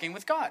not walking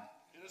with God.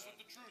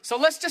 So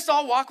let's just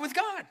all walk with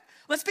God.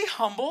 Let's be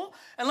humble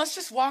and let's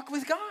just walk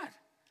with God.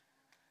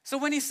 So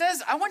when he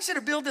says, I want you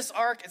to build this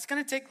ark, it's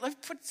going to take,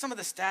 let's put some of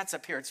the stats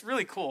up here. It's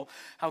really cool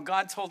how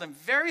God told him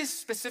very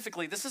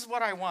specifically, this is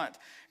what I want.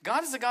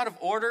 God is a God of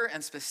order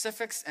and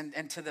specifics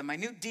and to the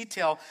minute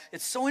detail.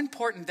 It's so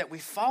important that we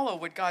follow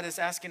what God is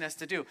asking us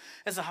to do.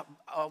 It's a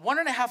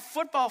 1.5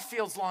 football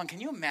fields long. Can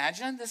you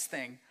imagine this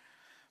thing?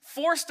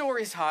 4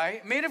 stories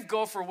high, made of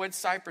gopher wood,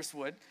 cypress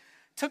wood.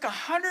 Took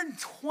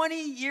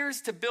 120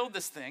 years to build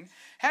this thing.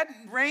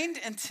 Hadn't rained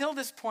until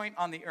this point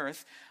on the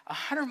earth.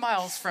 100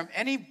 miles from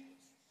any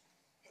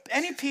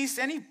piece,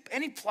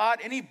 any plot,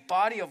 any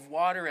body of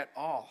water at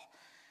all.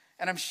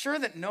 And I'm sure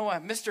that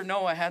Mr.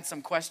 Noah had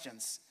some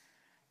questions.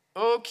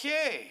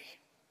 Okay.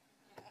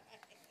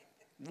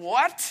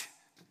 What?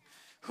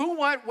 Who,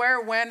 what, where,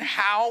 when?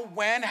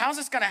 How's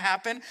this going to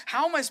happen?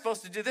 How am I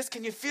supposed to do this?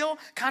 Can you feel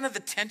kind of the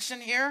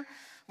tension here?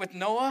 With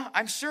Noah,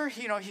 I'm sure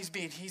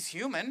he's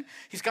human.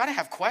 He's got to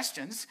have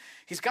questions.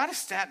 He's got to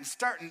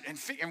start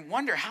and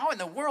wonder, how in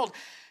the world,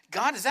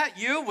 God, is that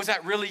you? Was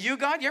that really you,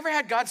 God? You ever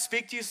had God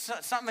speak to you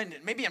something,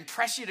 maybe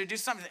impress you to do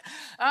something?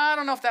 I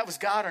don't know if that was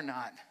God or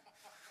not.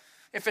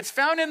 If it's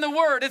found in the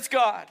Word, it's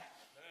God.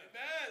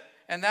 Amen.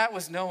 And that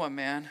was Noah,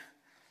 man.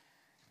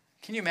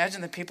 Can you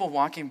imagine the people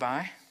walking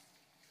by?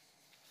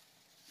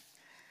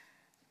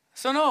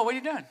 So Noah, what are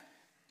you doing?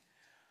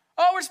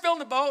 Oh, we're just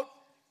building a boat.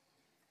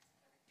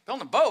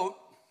 Building a boat?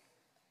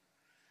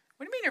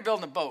 What do you mean you're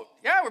building a boat?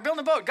 Yeah, we're building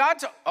a boat.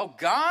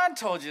 God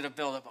told you to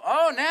build a boat.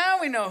 Oh, now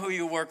we know who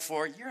you work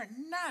for. You're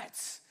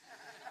nuts.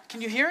 Can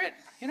you hear it?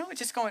 It's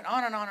just going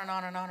on and on and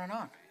on and on and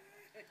on.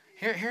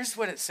 Here's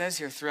what it says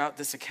here throughout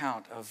this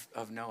account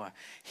of Noah.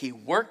 He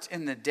worked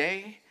in the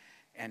day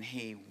and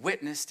he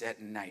witnessed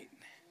at night.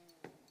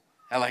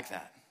 I like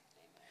that.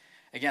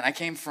 Again, I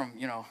came from,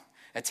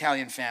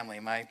 Italian family.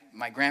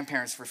 My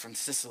grandparents were from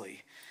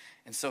Sicily.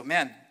 And so,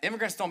 man,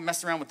 immigrants don't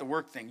mess around with the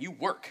work thing. You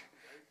work.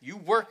 You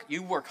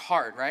work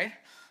hard, right?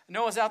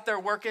 Noah's out there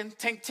working,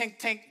 tink, tink,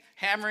 tink,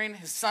 hammering.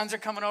 His sons are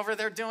coming over.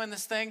 They're doing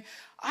this thing.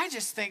 I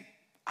just think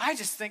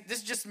this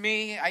is just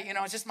me.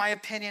 It's just my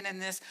opinion in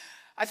this.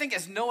 I think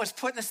as Noah's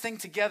putting this thing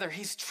together,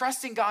 he's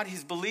trusting God.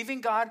 He's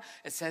believing God.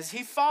 It says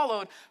he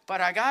followed,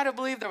 but I got to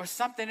believe there was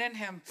something in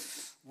him.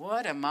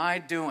 What am I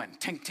doing?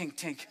 Tink, tink,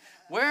 tink.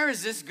 Where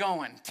is this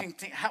going? Tink,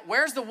 tink.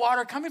 Where's the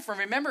water coming from?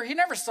 Remember, he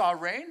never saw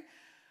rain.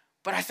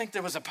 But I think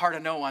there was a part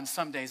of Noah on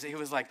some days that he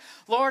was like,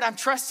 Lord, I'm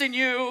trusting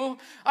you.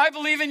 I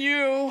believe in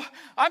you.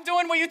 I'm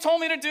doing what you told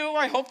me to do.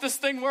 I hope this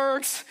thing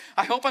works.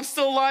 I hope I'm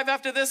still alive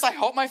after this. I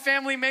hope my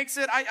family makes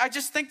it. I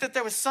just think that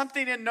there was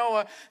something in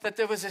Noah, that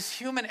there was this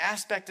human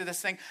aspect to this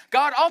thing.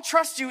 God, I'll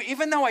trust you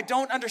even though I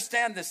don't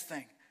understand this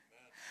thing.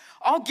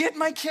 I'll get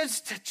my kids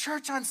to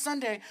church on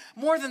Sunday.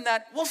 More than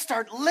that, we'll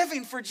start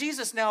living for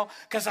Jesus now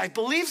because I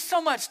believe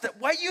so much that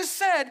what you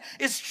said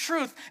is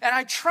truth and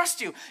I trust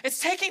you.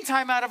 It's taking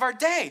time out of our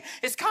day.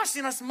 It's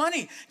costing us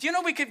money. Do you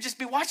know we could just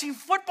be watching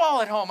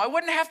football at home? I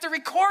wouldn't have to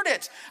record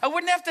it. I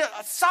wouldn't have to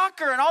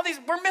soccer and all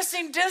these. We're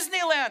missing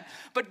Disneyland.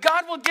 But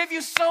God will give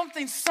you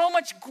something so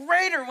much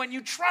greater when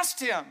you trust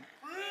him.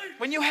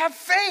 When you have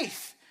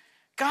faith.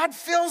 God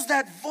fills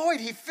that void.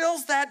 He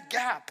fills that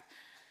gap.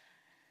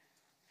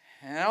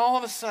 And all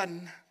of a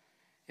sudden,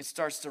 it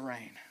starts to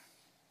rain.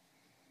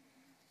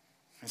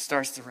 It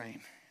starts to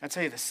rain. I'll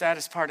tell you, the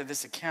saddest part of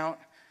this account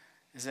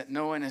is that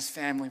Noah and his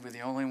family were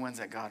the only ones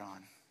that got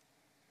on.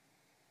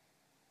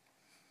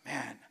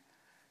 Man,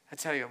 I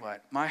tell you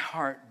what, my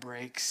heart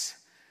breaks.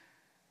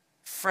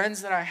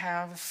 Friends that I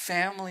have,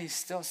 family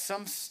still,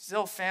 some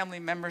still family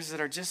members that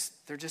are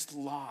they're just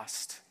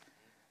lost.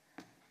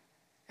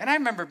 And I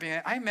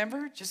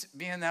remember just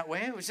being that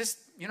way. It was just,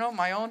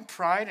 my own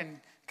pride and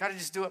got to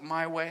just do it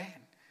my way.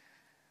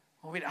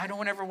 Well, I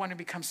don't ever want to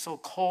become so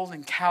cold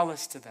and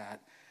callous to that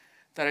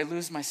I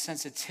lose my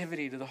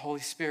sensitivity to the Holy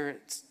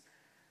Spirit.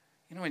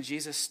 When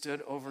Jesus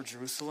stood over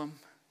Jerusalem,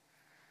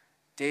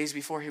 days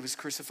before he was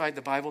crucified,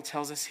 the Bible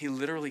tells us he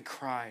literally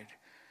cried.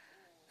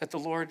 That the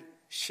Lord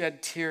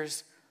shed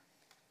tears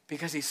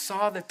because he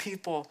saw the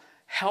people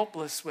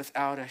helpless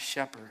without a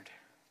shepherd.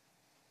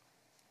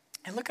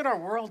 And look at our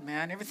world,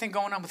 man. Everything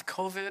going on with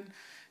COVID,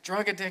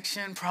 drug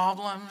addiction,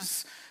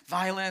 problems,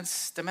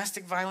 violence,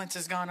 domestic violence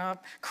has gone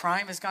up,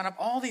 crime has gone up,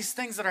 all these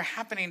things that are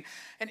happening.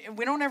 And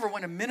we don't ever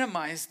want to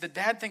minimize the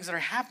bad things that are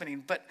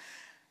happening, but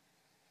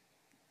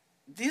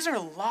these are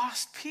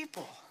lost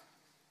people.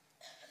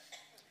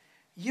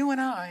 You and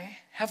I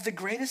have the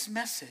greatest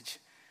message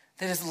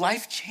that is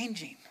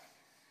life-changing,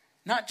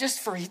 not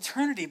just for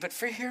eternity, but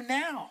for here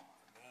now.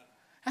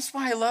 That's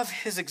why I love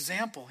his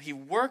example. He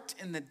worked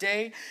in the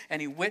day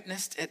and he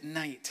witnessed at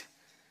night.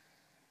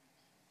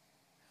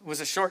 It was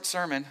a short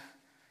sermon.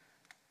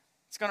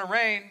 It's going to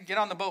rain. Get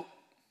on the boat.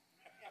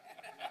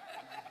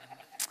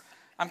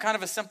 I'm kind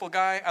of a simple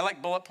guy. I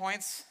like bullet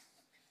points.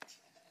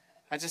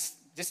 I just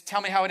tell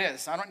me how it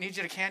is. I don't need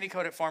you to candy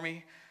coat it for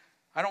me.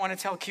 I don't want to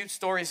tell cute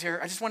stories here.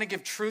 I just want to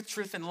give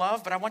truth, and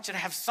love, but I want you to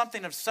have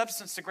something of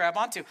substance to grab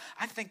onto.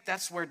 I think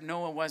that's where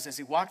Noah was as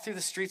he walked through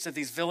the streets of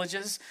these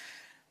villages.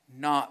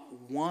 Not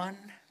one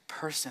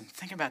person,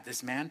 think about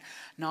this, man.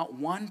 Not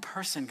one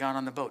person got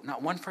on the boat.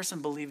 Not one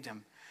person believed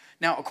him.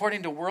 Now,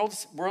 according to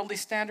worldly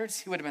standards,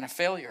 he would have been a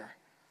failure,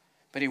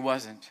 but he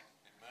wasn't.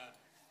 Amen.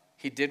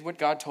 He did what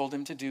God told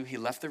him to do. He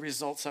left the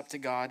results up to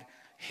God.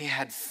 He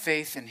had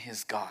faith in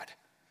his God.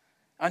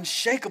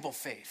 Unshakable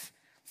faith.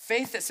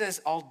 Faith that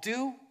says, I'll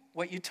do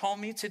what you told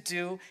me to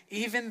do,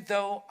 even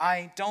though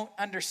I don't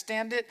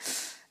understand it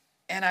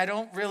and I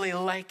don't really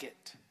like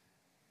it.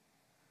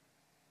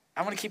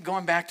 I want to keep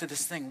going back to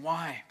this thing.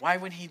 Why? Why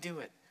would he do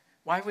it?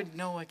 Why would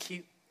Noah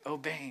keep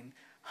obeying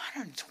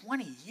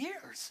 120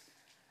 years?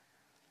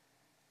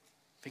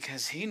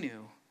 Because he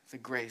knew the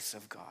grace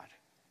of God.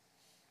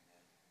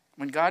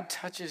 When God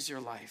touches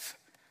your life,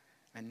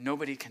 and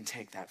nobody can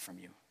take that from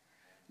you.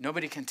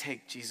 Nobody can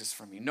take Jesus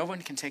from you. No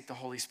one can take the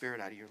Holy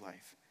Spirit out of your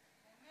life.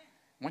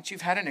 Once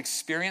you've had an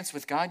experience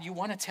with God, you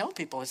want to tell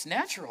people. It's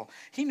natural.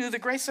 He knew the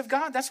grace of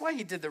God. That's why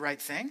he did the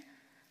right thing.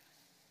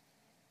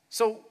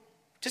 So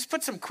just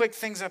put some quick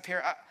things up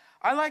here.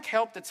 I like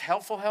help that's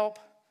helpful help.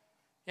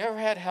 You ever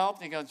had help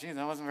and you go, gee,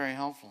 that wasn't very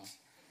helpful.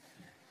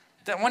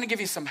 I want to give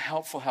you some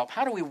helpful help.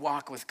 How do we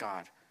walk with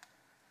God?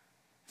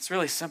 It's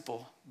really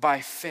simple.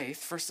 By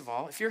faith, first of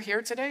all. If you're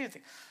here today, you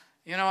think,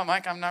 you know what,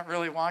 Mike, I'm not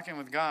really walking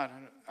with God.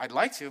 I'd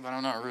like to, but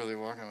I'm not really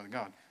walking with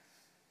God.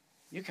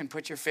 You can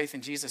put your faith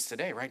in Jesus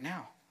today, right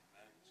now.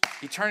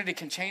 Eternity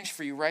can change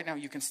for you right now.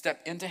 You can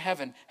step into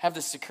heaven, have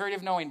the security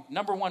of knowing,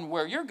 number one,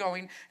 where you're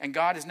going, and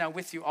God is now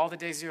with you all the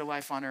days of your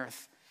life on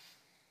earth.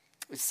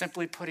 It's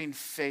simply putting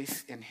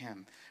faith in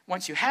him.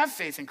 Once you have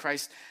faith in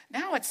Christ,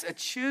 now it's a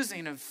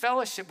choosing of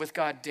fellowship with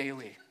God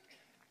daily.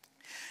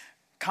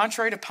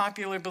 Contrary to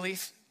popular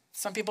belief,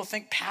 some people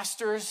think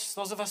pastors,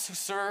 those of us who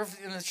serve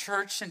in the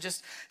church and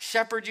just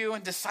shepherd you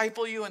and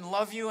disciple you and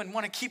love you and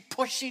want to keep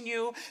pushing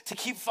you to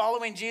keep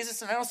following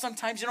Jesus. And I know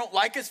sometimes you don't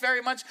like us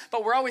very much,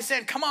 but we're always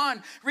saying, come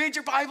on, read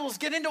your Bibles,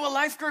 get into a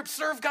life group,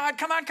 serve God,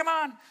 come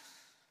on.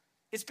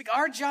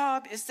 Our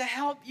job is to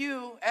help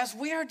you, as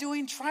we are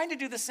doing, trying to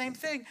do the same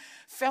thing,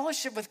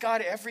 fellowship with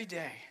God every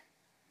day.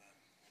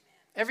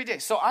 Every day.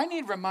 So I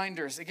need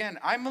reminders. Again,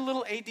 I'm a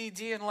little ADD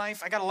in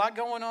life. I got a lot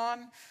going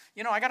on.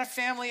 I got a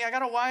family. I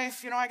got a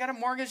wife. I got a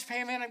mortgage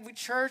payment, and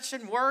church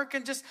and work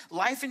and just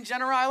life in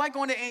general. I like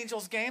going to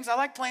Angels games. I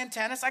like playing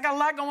tennis. I got a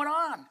lot going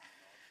on.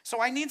 So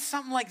I need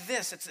something like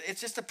this. It's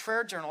just a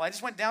prayer journal. I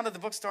just went down to the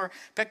bookstore,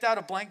 picked out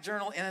a blank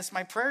journal, and it's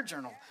my prayer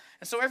journal.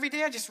 And so every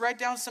day I just write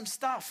down some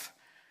stuff.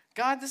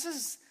 God, this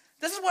is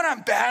what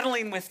I'm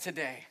battling with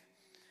today.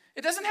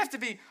 It doesn't have to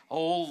be,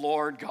 oh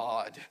Lord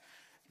God,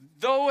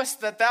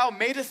 knowest that thou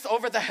madest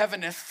over the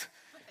heaveneth,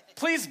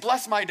 please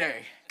bless my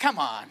day. Come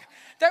on.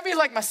 That'd be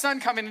like my son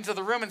coming into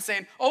the room and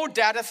saying, oh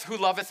daddeth who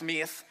loveth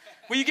meeth,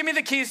 will you give me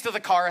the keys to the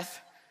careth?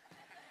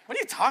 What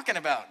are you talking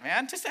about,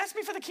 man? Just ask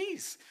me for the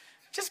keys.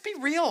 Just be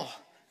real,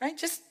 right?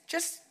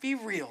 Just be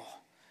real.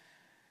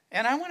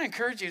 And I want to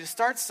encourage you to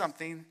start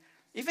something,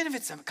 even if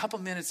it's a couple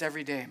minutes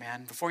every day,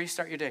 man, before you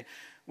start your day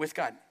with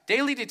God.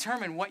 Daily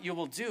determine what you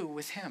will do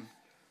with him.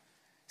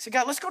 Say,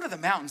 God, let's go to the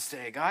mountains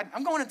today, God.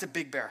 I'm going into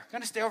Big Bear. I'm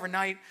going to stay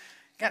overnight.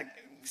 Got to,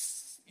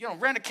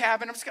 rent a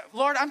cabin.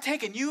 Lord, I'm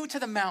taking you to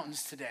the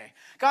mountains today.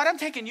 God, I'm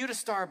taking you to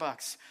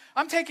Starbucks.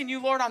 I'm taking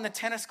you, Lord, on the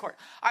tennis court.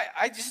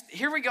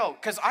 Here we go.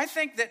 Because I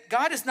think that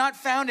God is not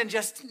found in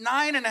just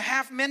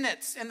 9.5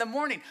 minutes in the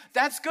morning.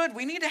 That's good.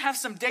 We need to have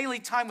some daily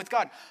time with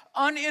God.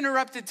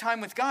 Uninterrupted time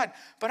with God.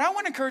 But I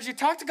want to encourage you,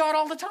 talk to God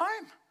all the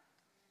time.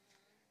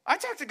 I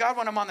talk to God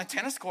when I'm on the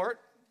tennis court.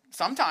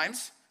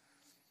 Sometimes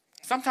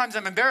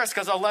I'm embarrassed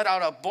because I'll let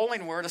out a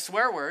bowling word, a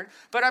swear word.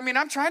 But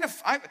I'm trying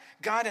to,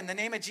 God, in the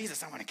name of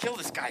Jesus, I want to kill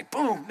this guy.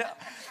 Boom. No.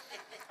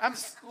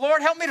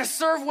 Lord, help me to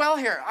serve well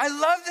here. I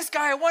love this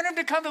guy. I want him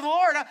to come to the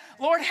Lord.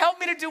 Lord, help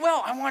me to do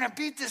well. I want to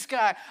beat this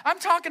guy. I'm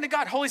talking to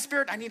God. Holy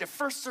Spirit, I need to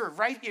first serve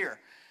right here.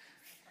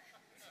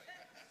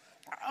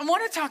 I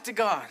want to talk to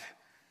God.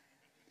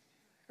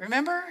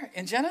 Remember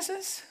in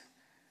Genesis?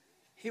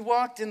 He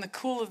walked in the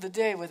cool of the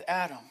day with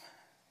Adam.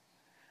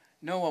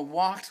 Noah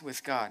walked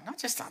with God, not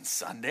just on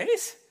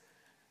Sundays.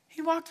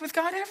 He walked with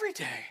God every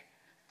day.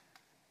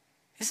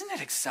 Isn't it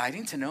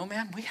exciting to know,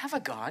 man, we have a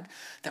God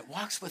that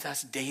walks with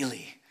us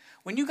daily.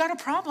 When you got a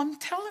problem,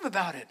 tell him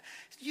about it.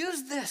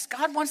 Use this.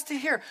 God wants to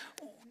hear.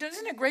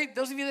 Isn't it great,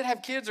 those of you that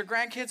have kids or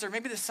grandkids, or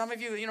maybe there's some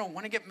of you,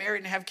 want to get married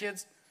and have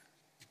kids?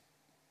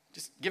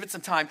 Just give it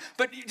some time.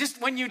 But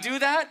just when you do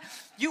that,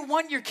 you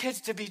want your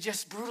kids to be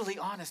just brutally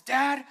honest.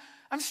 Dad,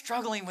 I'm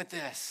struggling with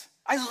this.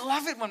 I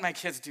love it when my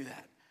kids do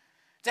that.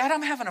 Dad,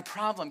 I'm having a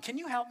problem. Can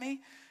you help me?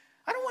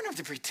 I don't want him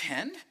to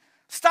pretend.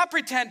 Stop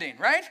pretending,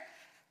 right?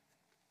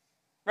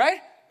 Right?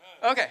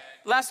 Okay.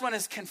 Last one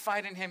is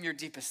confide in him your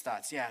deepest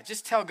thoughts. Yeah,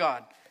 just tell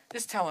God.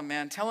 Just tell him,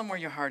 man. Tell him where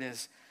your heart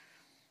is.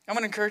 I'm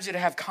going to encourage you to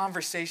have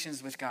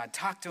conversations with God.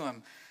 Talk to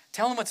him.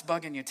 Tell him what's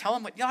bugging you. Tell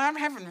him what, I'm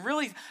having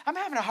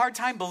a hard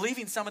time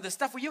believing some of this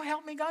stuff. Will you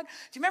help me, God?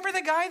 Do you remember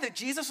the guy that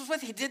Jesus was with?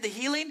 He did the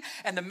healing,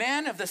 and the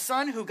man of the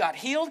son who got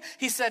healed,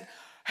 he said,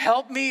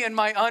 help me in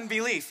my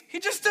unbelief. He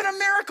just did a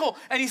miracle,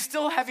 and he's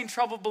still having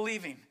trouble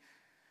believing.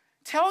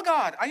 Tell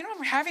God,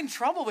 I'm having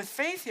trouble with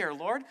faith here,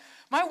 Lord.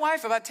 My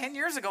wife, about 10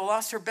 years ago,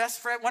 lost her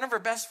best friend, one of her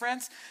best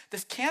friends,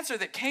 this cancer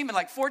that came,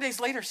 and 4 days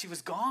later, she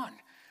was gone,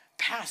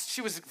 passed.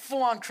 She was a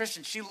full-on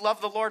Christian. She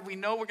loved the Lord. We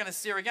know we're going to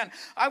see her again.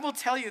 I will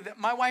tell you that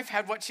my wife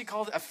had what she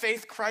called a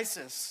faith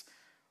crisis.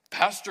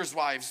 Pastors'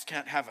 wives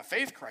can't have a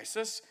faith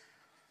crisis.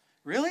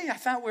 Really? I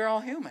thought we were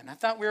all human. I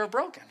thought we were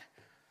broken.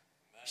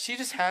 She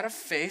just had a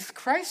faith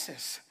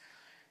crisis.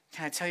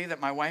 Can I tell you that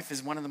my wife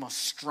is one of the most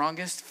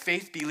strongest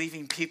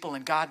faith-believing people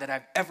in God that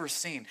I've ever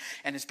seen.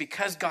 And it's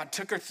because God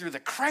took her through the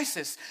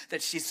crisis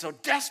that she's so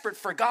desperate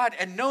for God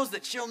and knows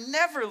that she'll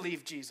never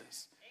leave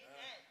Jesus.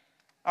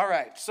 Amen. All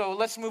right, so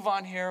let's move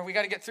on here. We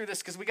got to get through this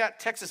because we got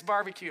Texas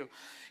barbecue.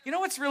 You know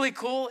what's really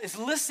cool is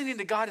listening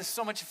to God is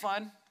so much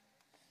fun.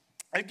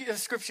 I give a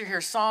scripture here,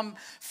 Psalm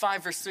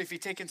 5, verse 3. If you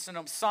take in some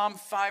notes, Psalm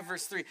 5,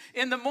 verse 3.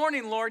 In the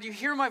morning, Lord, you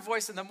hear my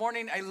voice. In the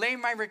morning, I lay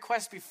my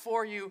request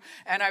before you,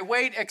 and I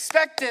wait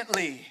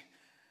expectantly.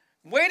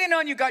 Waiting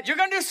on you, God. You're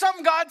going to do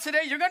something, God,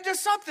 today. You're going to do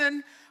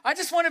something. I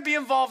just want to be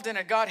involved in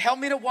it. God, help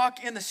me to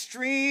walk in the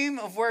stream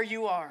of where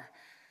you are.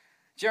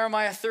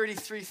 Jeremiah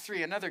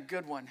 33:3, another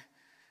good one.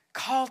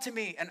 Call to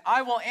me, and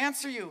I will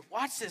answer you.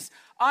 Watch this.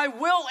 I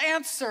will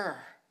answer.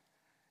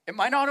 It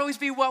might not always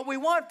be what we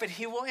want, but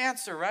he will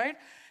answer, right?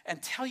 And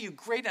tell you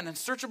great and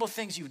unsearchable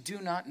things you do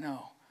not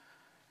know.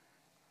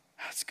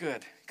 That's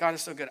good. God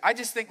is so good. I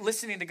just think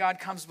listening to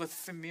God comes with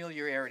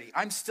familiarity.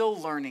 I'm still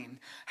learning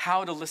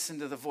how to listen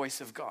to the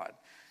voice of God.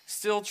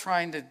 Still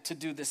trying to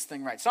do this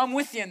thing right. So I'm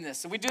with you in this.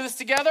 So we do this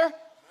together?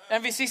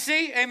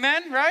 MVCC,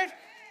 amen, right?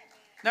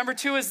 Number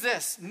 2 is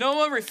this.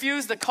 Noah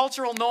refused the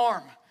cultural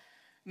norm.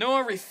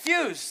 Noah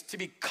refused to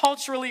be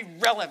culturally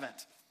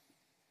relevant.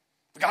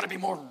 We got to be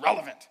more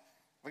relevant.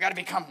 We got to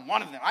become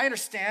one of them. I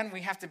understand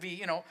we have to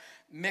be,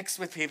 mix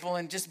with people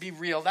and just be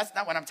real. That's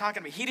not what I'm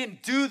talking about. He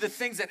didn't do the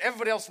things that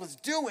everybody else was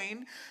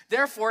doing.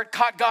 Therefore, it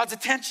caught God's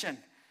attention.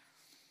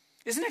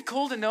 Isn't it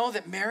cool to know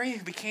that Mary,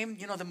 who became,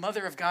 the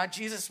mother of God,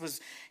 Jesus was,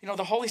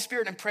 the Holy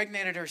Spirit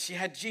impregnated her. She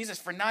had Jesus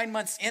for 9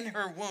 months in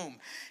her womb.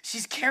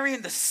 She's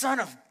carrying the Son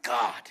of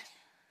God.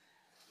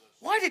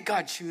 Why did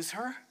God choose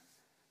her?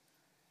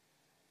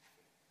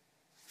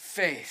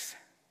 Faith.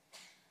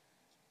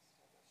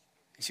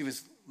 She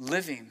was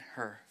living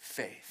her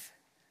faith.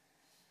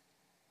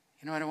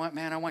 You know what I want,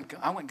 man? I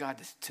want God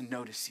to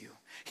notice you.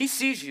 He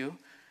sees you.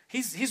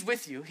 He's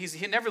with you.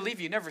 He'll never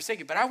leave you, never forsake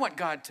you. But I want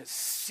God to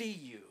see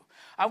you.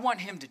 I want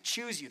him to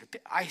choose you.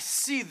 I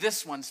see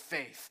this one's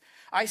faith.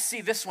 I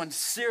see this one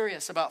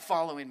serious about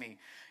following me.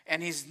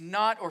 And he's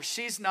not or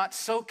she's not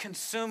so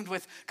consumed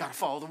with, got to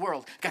follow the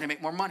world, got to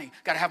make more money,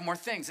 got to have more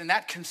things, and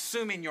that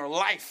consuming your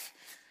life.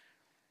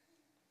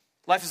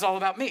 Life is all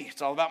about me.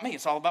 It's all about me.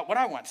 It's all about what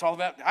I want. It's all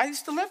about, I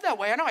used to live that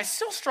way. I know I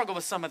still struggle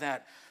with some of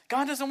that.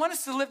 God doesn't want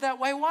us to live that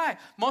way. Why?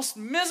 Most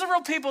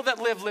miserable people that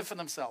live for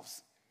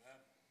themselves.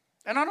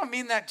 And I don't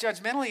mean that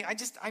judgmentally.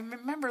 I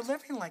remember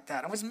living like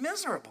that. I was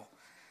miserable.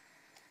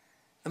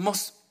 The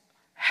most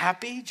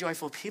happy,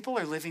 joyful people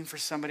are living for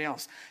somebody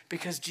else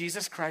because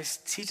Jesus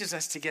Christ teaches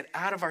us to get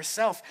out of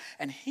ourselves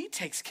and he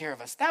takes care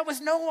of us. That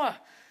was Noah.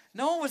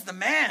 Noah was the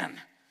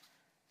man.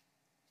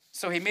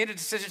 So he made a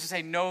decision to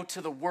say no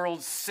to the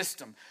world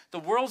system. The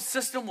world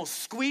system will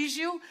squeeze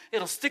you.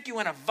 It'll stick you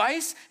in a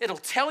vice. It'll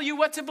tell you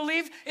what to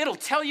believe. It'll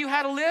tell you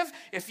how to live.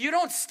 If you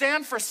don't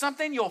stand for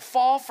something, you'll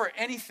fall for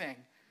anything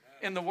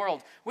in the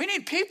world. We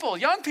need people,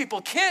 young people,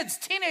 kids,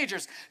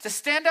 teenagers, to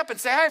stand up and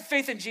say, I have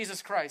faith in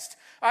Jesus Christ.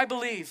 I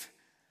believe.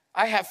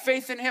 I have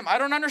faith in him. I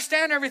don't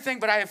understand everything,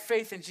 but I have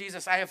faith in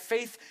Jesus. I have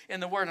faith in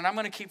the word, and I'm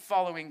going to keep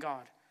following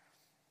God.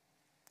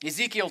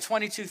 Ezekiel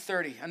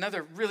 22:30,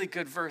 another really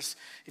good verse,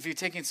 if you're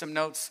taking some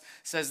notes,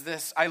 says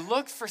this: I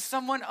looked for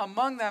someone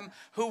among them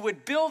who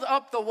would build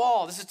up the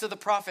wall. This is to the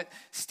prophet.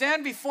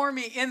 Stand before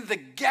me in the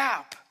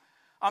gap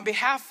on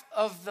behalf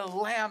of the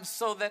Lamb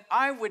so that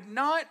I would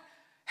not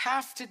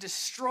have to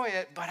destroy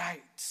it. But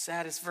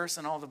saddest verse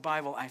in all the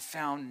Bible, I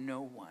found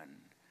no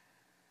one.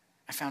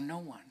 I found no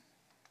one.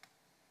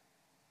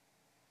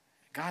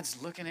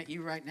 God's looking at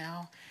you right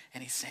now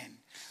and he's saying,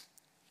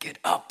 get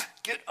up,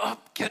 get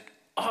up, get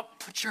up.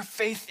 Put your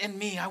faith in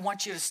me. I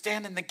want you to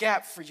stand in the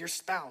gap for your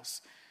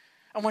spouse.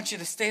 I want you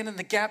to stand in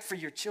the gap for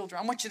your children.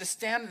 I want you to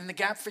stand in the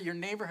gap for your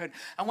neighborhood.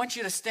 I want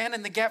you to stand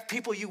in the gap for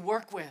people you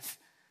work with.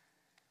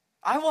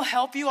 I will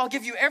help you. I'll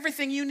give you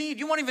everything you need.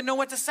 You won't even know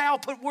what to say. I'll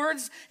put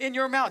words in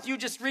your mouth. You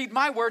just read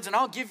my words and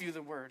I'll give you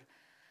the word.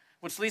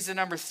 Which leads to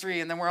number 3,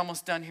 and then we're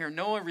almost done here.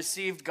 Noah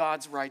received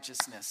God's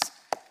righteousness.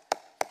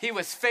 He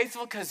was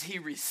faithful because he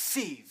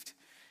received.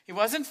 He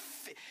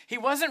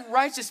wasn't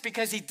righteous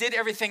because he did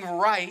everything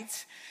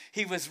right.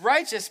 He was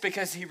righteous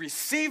because he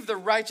received the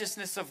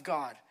righteousness of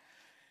God.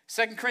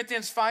 2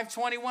 Corinthians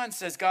 5:21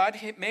 says, God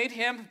made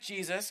him,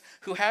 Jesus,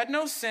 who had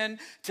no sin,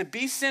 to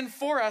be sin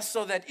for us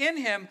so that in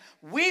him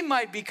we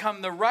might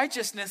become the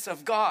righteousness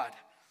of God.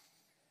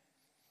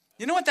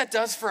 You know what that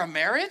does for a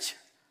marriage?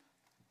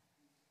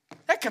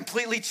 That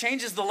completely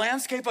changes the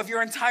landscape of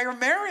your entire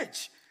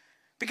marriage.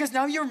 Because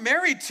now you're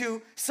married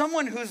to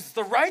someone who's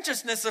the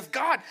righteousness of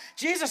God.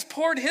 Jesus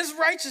poured his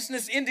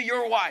righteousness into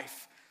your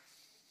wife.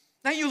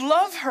 Now you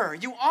love her,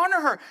 you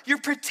honor her, you're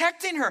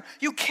protecting her,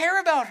 you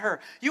care about her.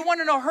 You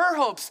want to know her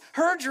hopes,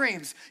 her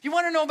dreams. You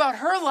want to know about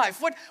her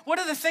life. What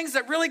are the things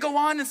that really go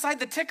on inside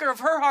the ticker of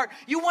her heart?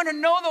 You want to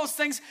know those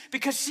things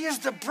because she is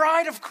the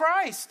bride of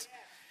Christ.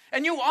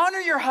 And you honor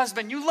your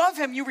husband, you love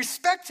him, you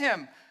respect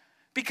him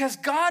because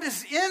God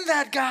is in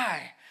that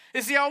guy.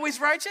 Is he always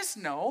righteous?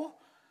 No.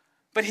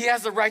 But he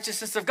has the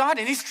righteousness of God,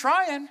 and he's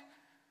trying.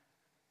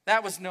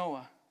 That was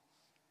Noah.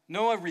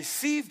 Noah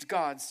received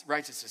God's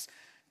righteousness.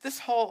 This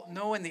whole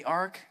Noah and the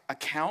ark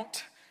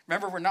account,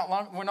 remember, we're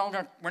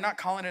not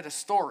calling it a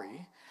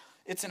story.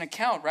 It's an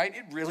account, right?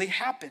 It really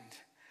happened.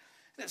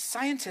 The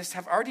scientists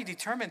have already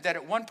determined that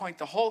at one point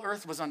the whole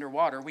earth was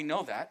underwater. We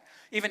know that.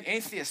 Even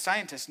atheist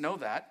scientists know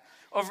that.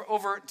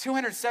 Over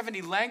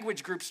 270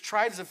 language groups,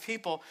 tribes of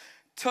people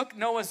took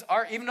Noah's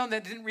ark. Even though they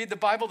didn't read the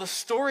Bible, the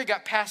story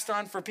got passed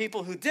on for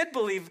people who did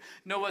believe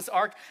Noah's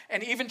ark.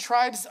 And even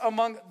tribes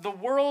among the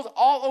world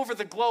all over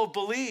the globe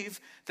believe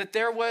that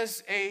there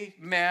was a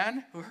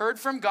man who heard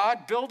from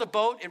God, built a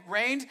boat, it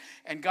rained,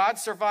 and God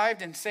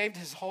survived and saved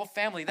his whole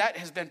family. That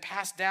has been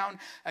passed down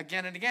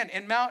again and again.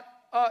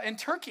 In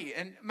Turkey,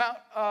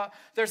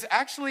 there's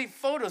actually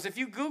photos. If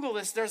you Google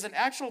this, there's an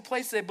actual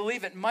place they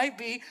believe it might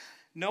be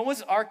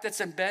Noah's ark that's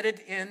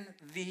embedded in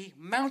the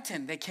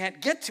mountain. They can't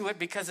get to it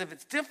because of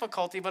its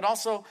difficulty, but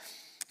also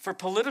for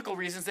political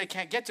reasons they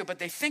can't get to it. But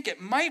they think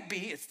it might be.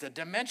 It's the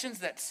dimensions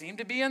that seem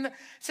to be in the.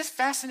 It's just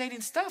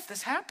fascinating stuff.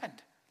 This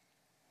happened.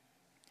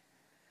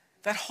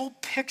 That whole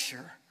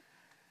picture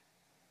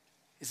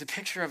is a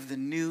picture of the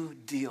new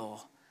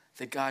deal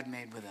that God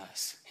made with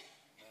us.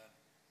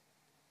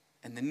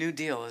 And the new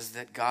deal is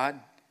that God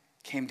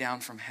came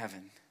down from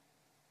heaven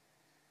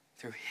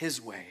through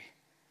his way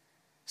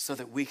so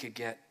that we could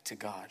get to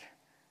God.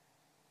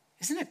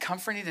 Isn't it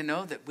comforting to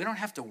know that we don't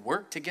have to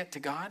work to get to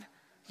God?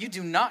 You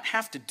do not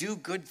have to do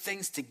good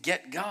things to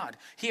get God.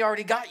 He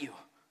already got you.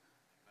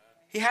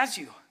 He has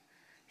you.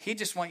 He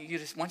just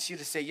wants you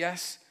to say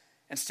yes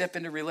and step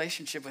into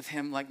relationship with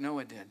him like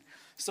Noah did.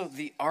 So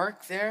the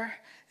ark there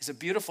is a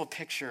beautiful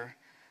picture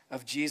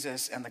of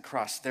Jesus and the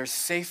cross. There's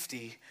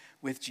safety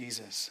with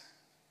Jesus.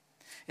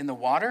 In the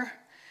water,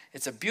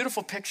 It's a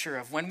beautiful picture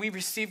of when we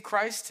receive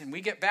Christ and we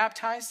get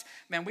baptized,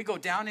 man, we go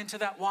down into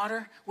that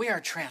water. We are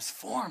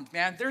transformed,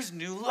 man. There's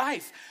new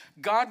life.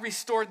 God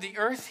restored the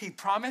earth. He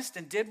promised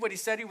and did what he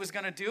said he was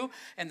going to do.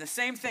 And the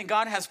same thing,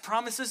 God has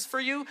promises for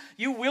you.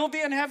 You will be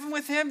in heaven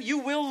with him. You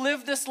will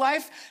live this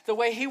life the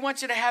way he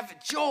wants you to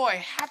have joy,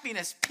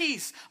 happiness,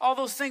 peace, all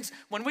those things.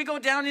 When we go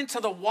down into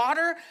the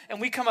water and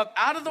we come up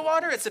out of the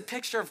water, it's a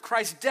picture of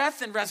Christ's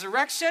death and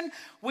resurrection.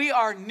 We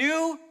are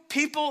new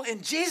people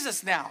in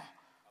Jesus now.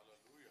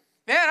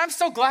 Man, I'm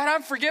so glad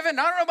I'm forgiven.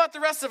 I don't know about the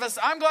rest of us.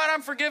 I'm glad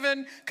I'm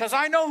forgiven because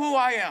I know who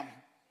I am.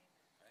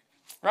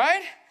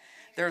 Right?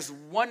 There's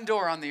one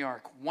door on the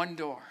ark, one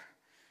door.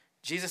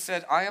 Jesus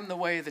said, I am the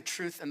way, the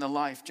truth, and the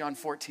life. John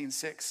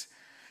 14:6.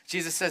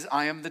 Jesus says,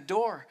 I am the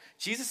door.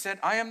 Jesus said,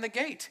 I am the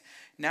gate.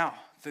 Now,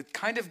 the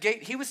kind of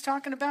gate he was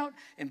talking about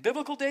in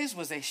biblical days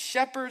was a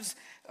shepherd's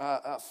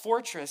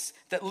fortress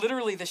that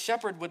literally the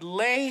shepherd would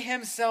lay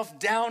himself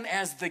down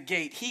as the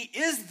gate. He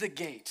is the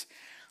gate,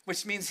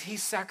 which means he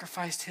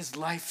sacrificed his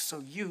life so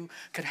you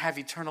could have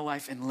eternal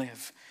life and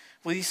live.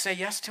 Will you say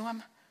yes to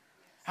him?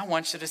 I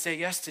want you to say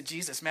yes to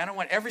Jesus, man. I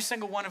want every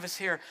single one of us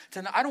here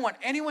to. I don't want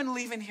anyone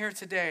leaving here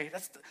today.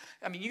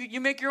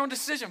 You make your own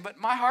decision, but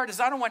my heart is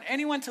I don't want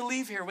anyone to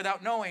leave here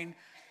without knowing,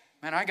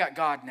 man, I got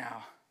God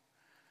now.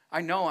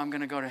 I know I'm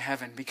going to go to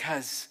heaven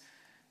because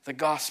the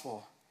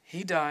gospel,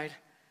 he died,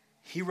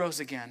 he rose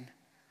again.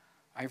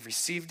 I've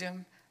received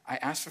him. I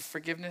asked for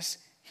forgiveness.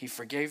 He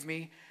forgave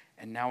me,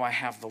 and now I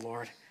have the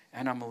Lord,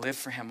 and I'm going to live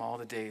for him all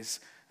the days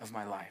of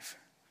my life.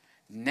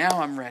 Now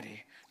I'm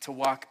ready to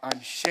walk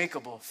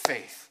unshakable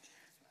faith,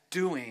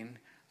 doing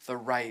the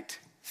right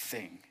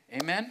thing.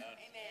 Amen? Amen?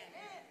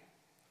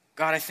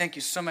 God, I thank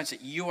you so much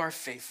that you are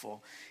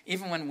faithful,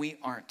 even when we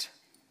aren't.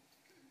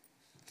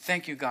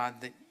 Thank you,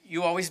 God, that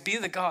you always be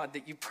the God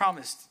that you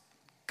promised,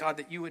 God,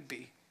 that you would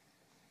be.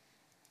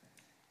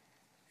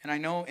 And I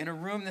know in a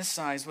room this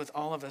size with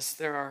all of us,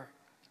 there are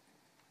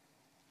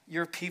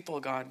your people,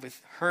 God,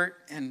 with hurt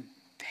and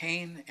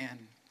pain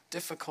and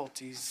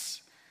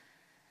difficulties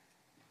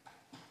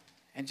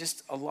and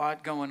just a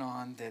lot going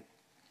on that,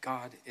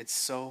 God, it's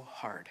so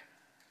hard.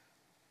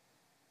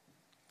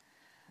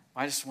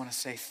 I just want to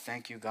say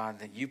thank you, God,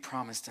 that you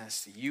promised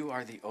us that you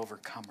are the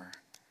overcomer.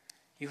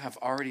 You have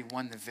already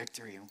won the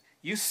victory.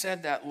 You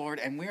said that, Lord,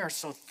 and we are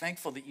so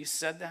thankful that you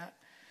said that.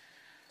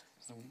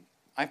 So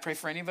I pray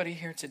for anybody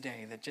here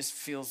today that just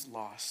feels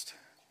lost.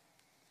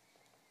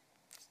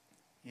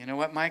 You know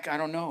what, Mike? I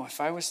don't know.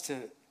 If I was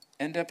to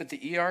end up at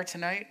the ER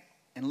tonight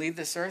and leave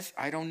this earth,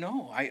 I don't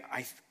know.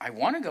 I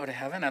want to go to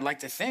heaven. I'd like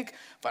to think,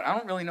 but I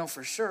don't really know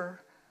for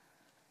sure.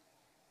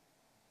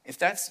 If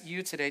that's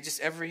you today,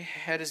 just every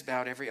head is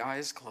bowed, every eye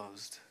is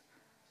closed.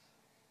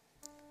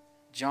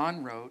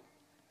 John wrote,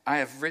 I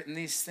have written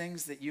these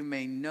things that you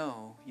may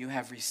know you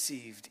have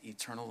received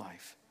eternal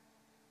life.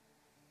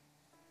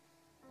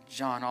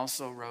 John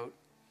also wrote,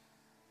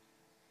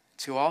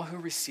 to all who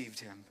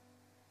received him,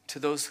 to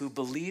those who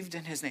believed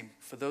in his name,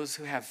 for those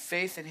who have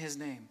faith in his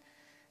name,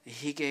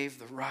 he gave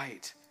the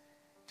right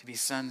to be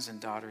sons and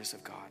daughters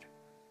of God.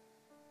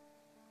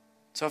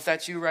 So if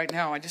that's you right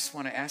now, I just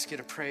want to ask you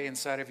to pray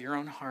inside of your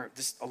own heart,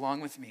 just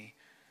along with me.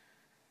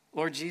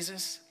 Lord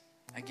Jesus,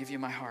 I give you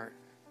my heart.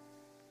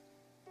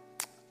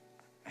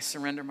 I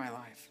surrender my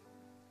life.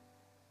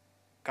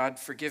 God,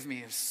 forgive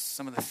me of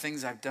some of the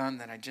things I've done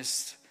that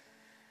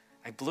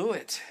I blew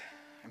it.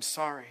 I'm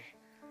sorry.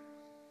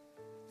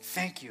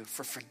 Thank you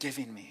for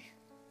forgiving me.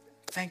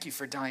 Thank you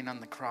for dying on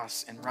the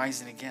cross and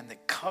rising again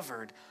that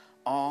covered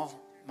all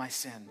my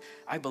sin.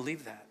 I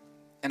believe that.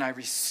 And I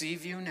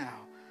receive you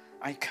now.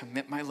 I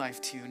commit my life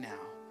to you now.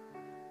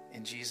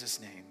 In Jesus'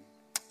 name,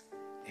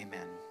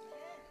 amen.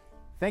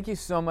 Thank you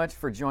so much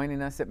for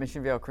joining us at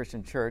Mission Vale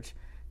Christian Church.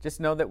 Just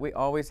know that we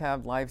always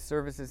have live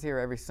services here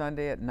every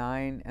Sunday at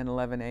 9 and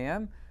 11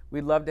 a.m.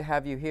 We'd love to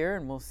have you here,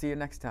 and we'll see you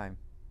next time.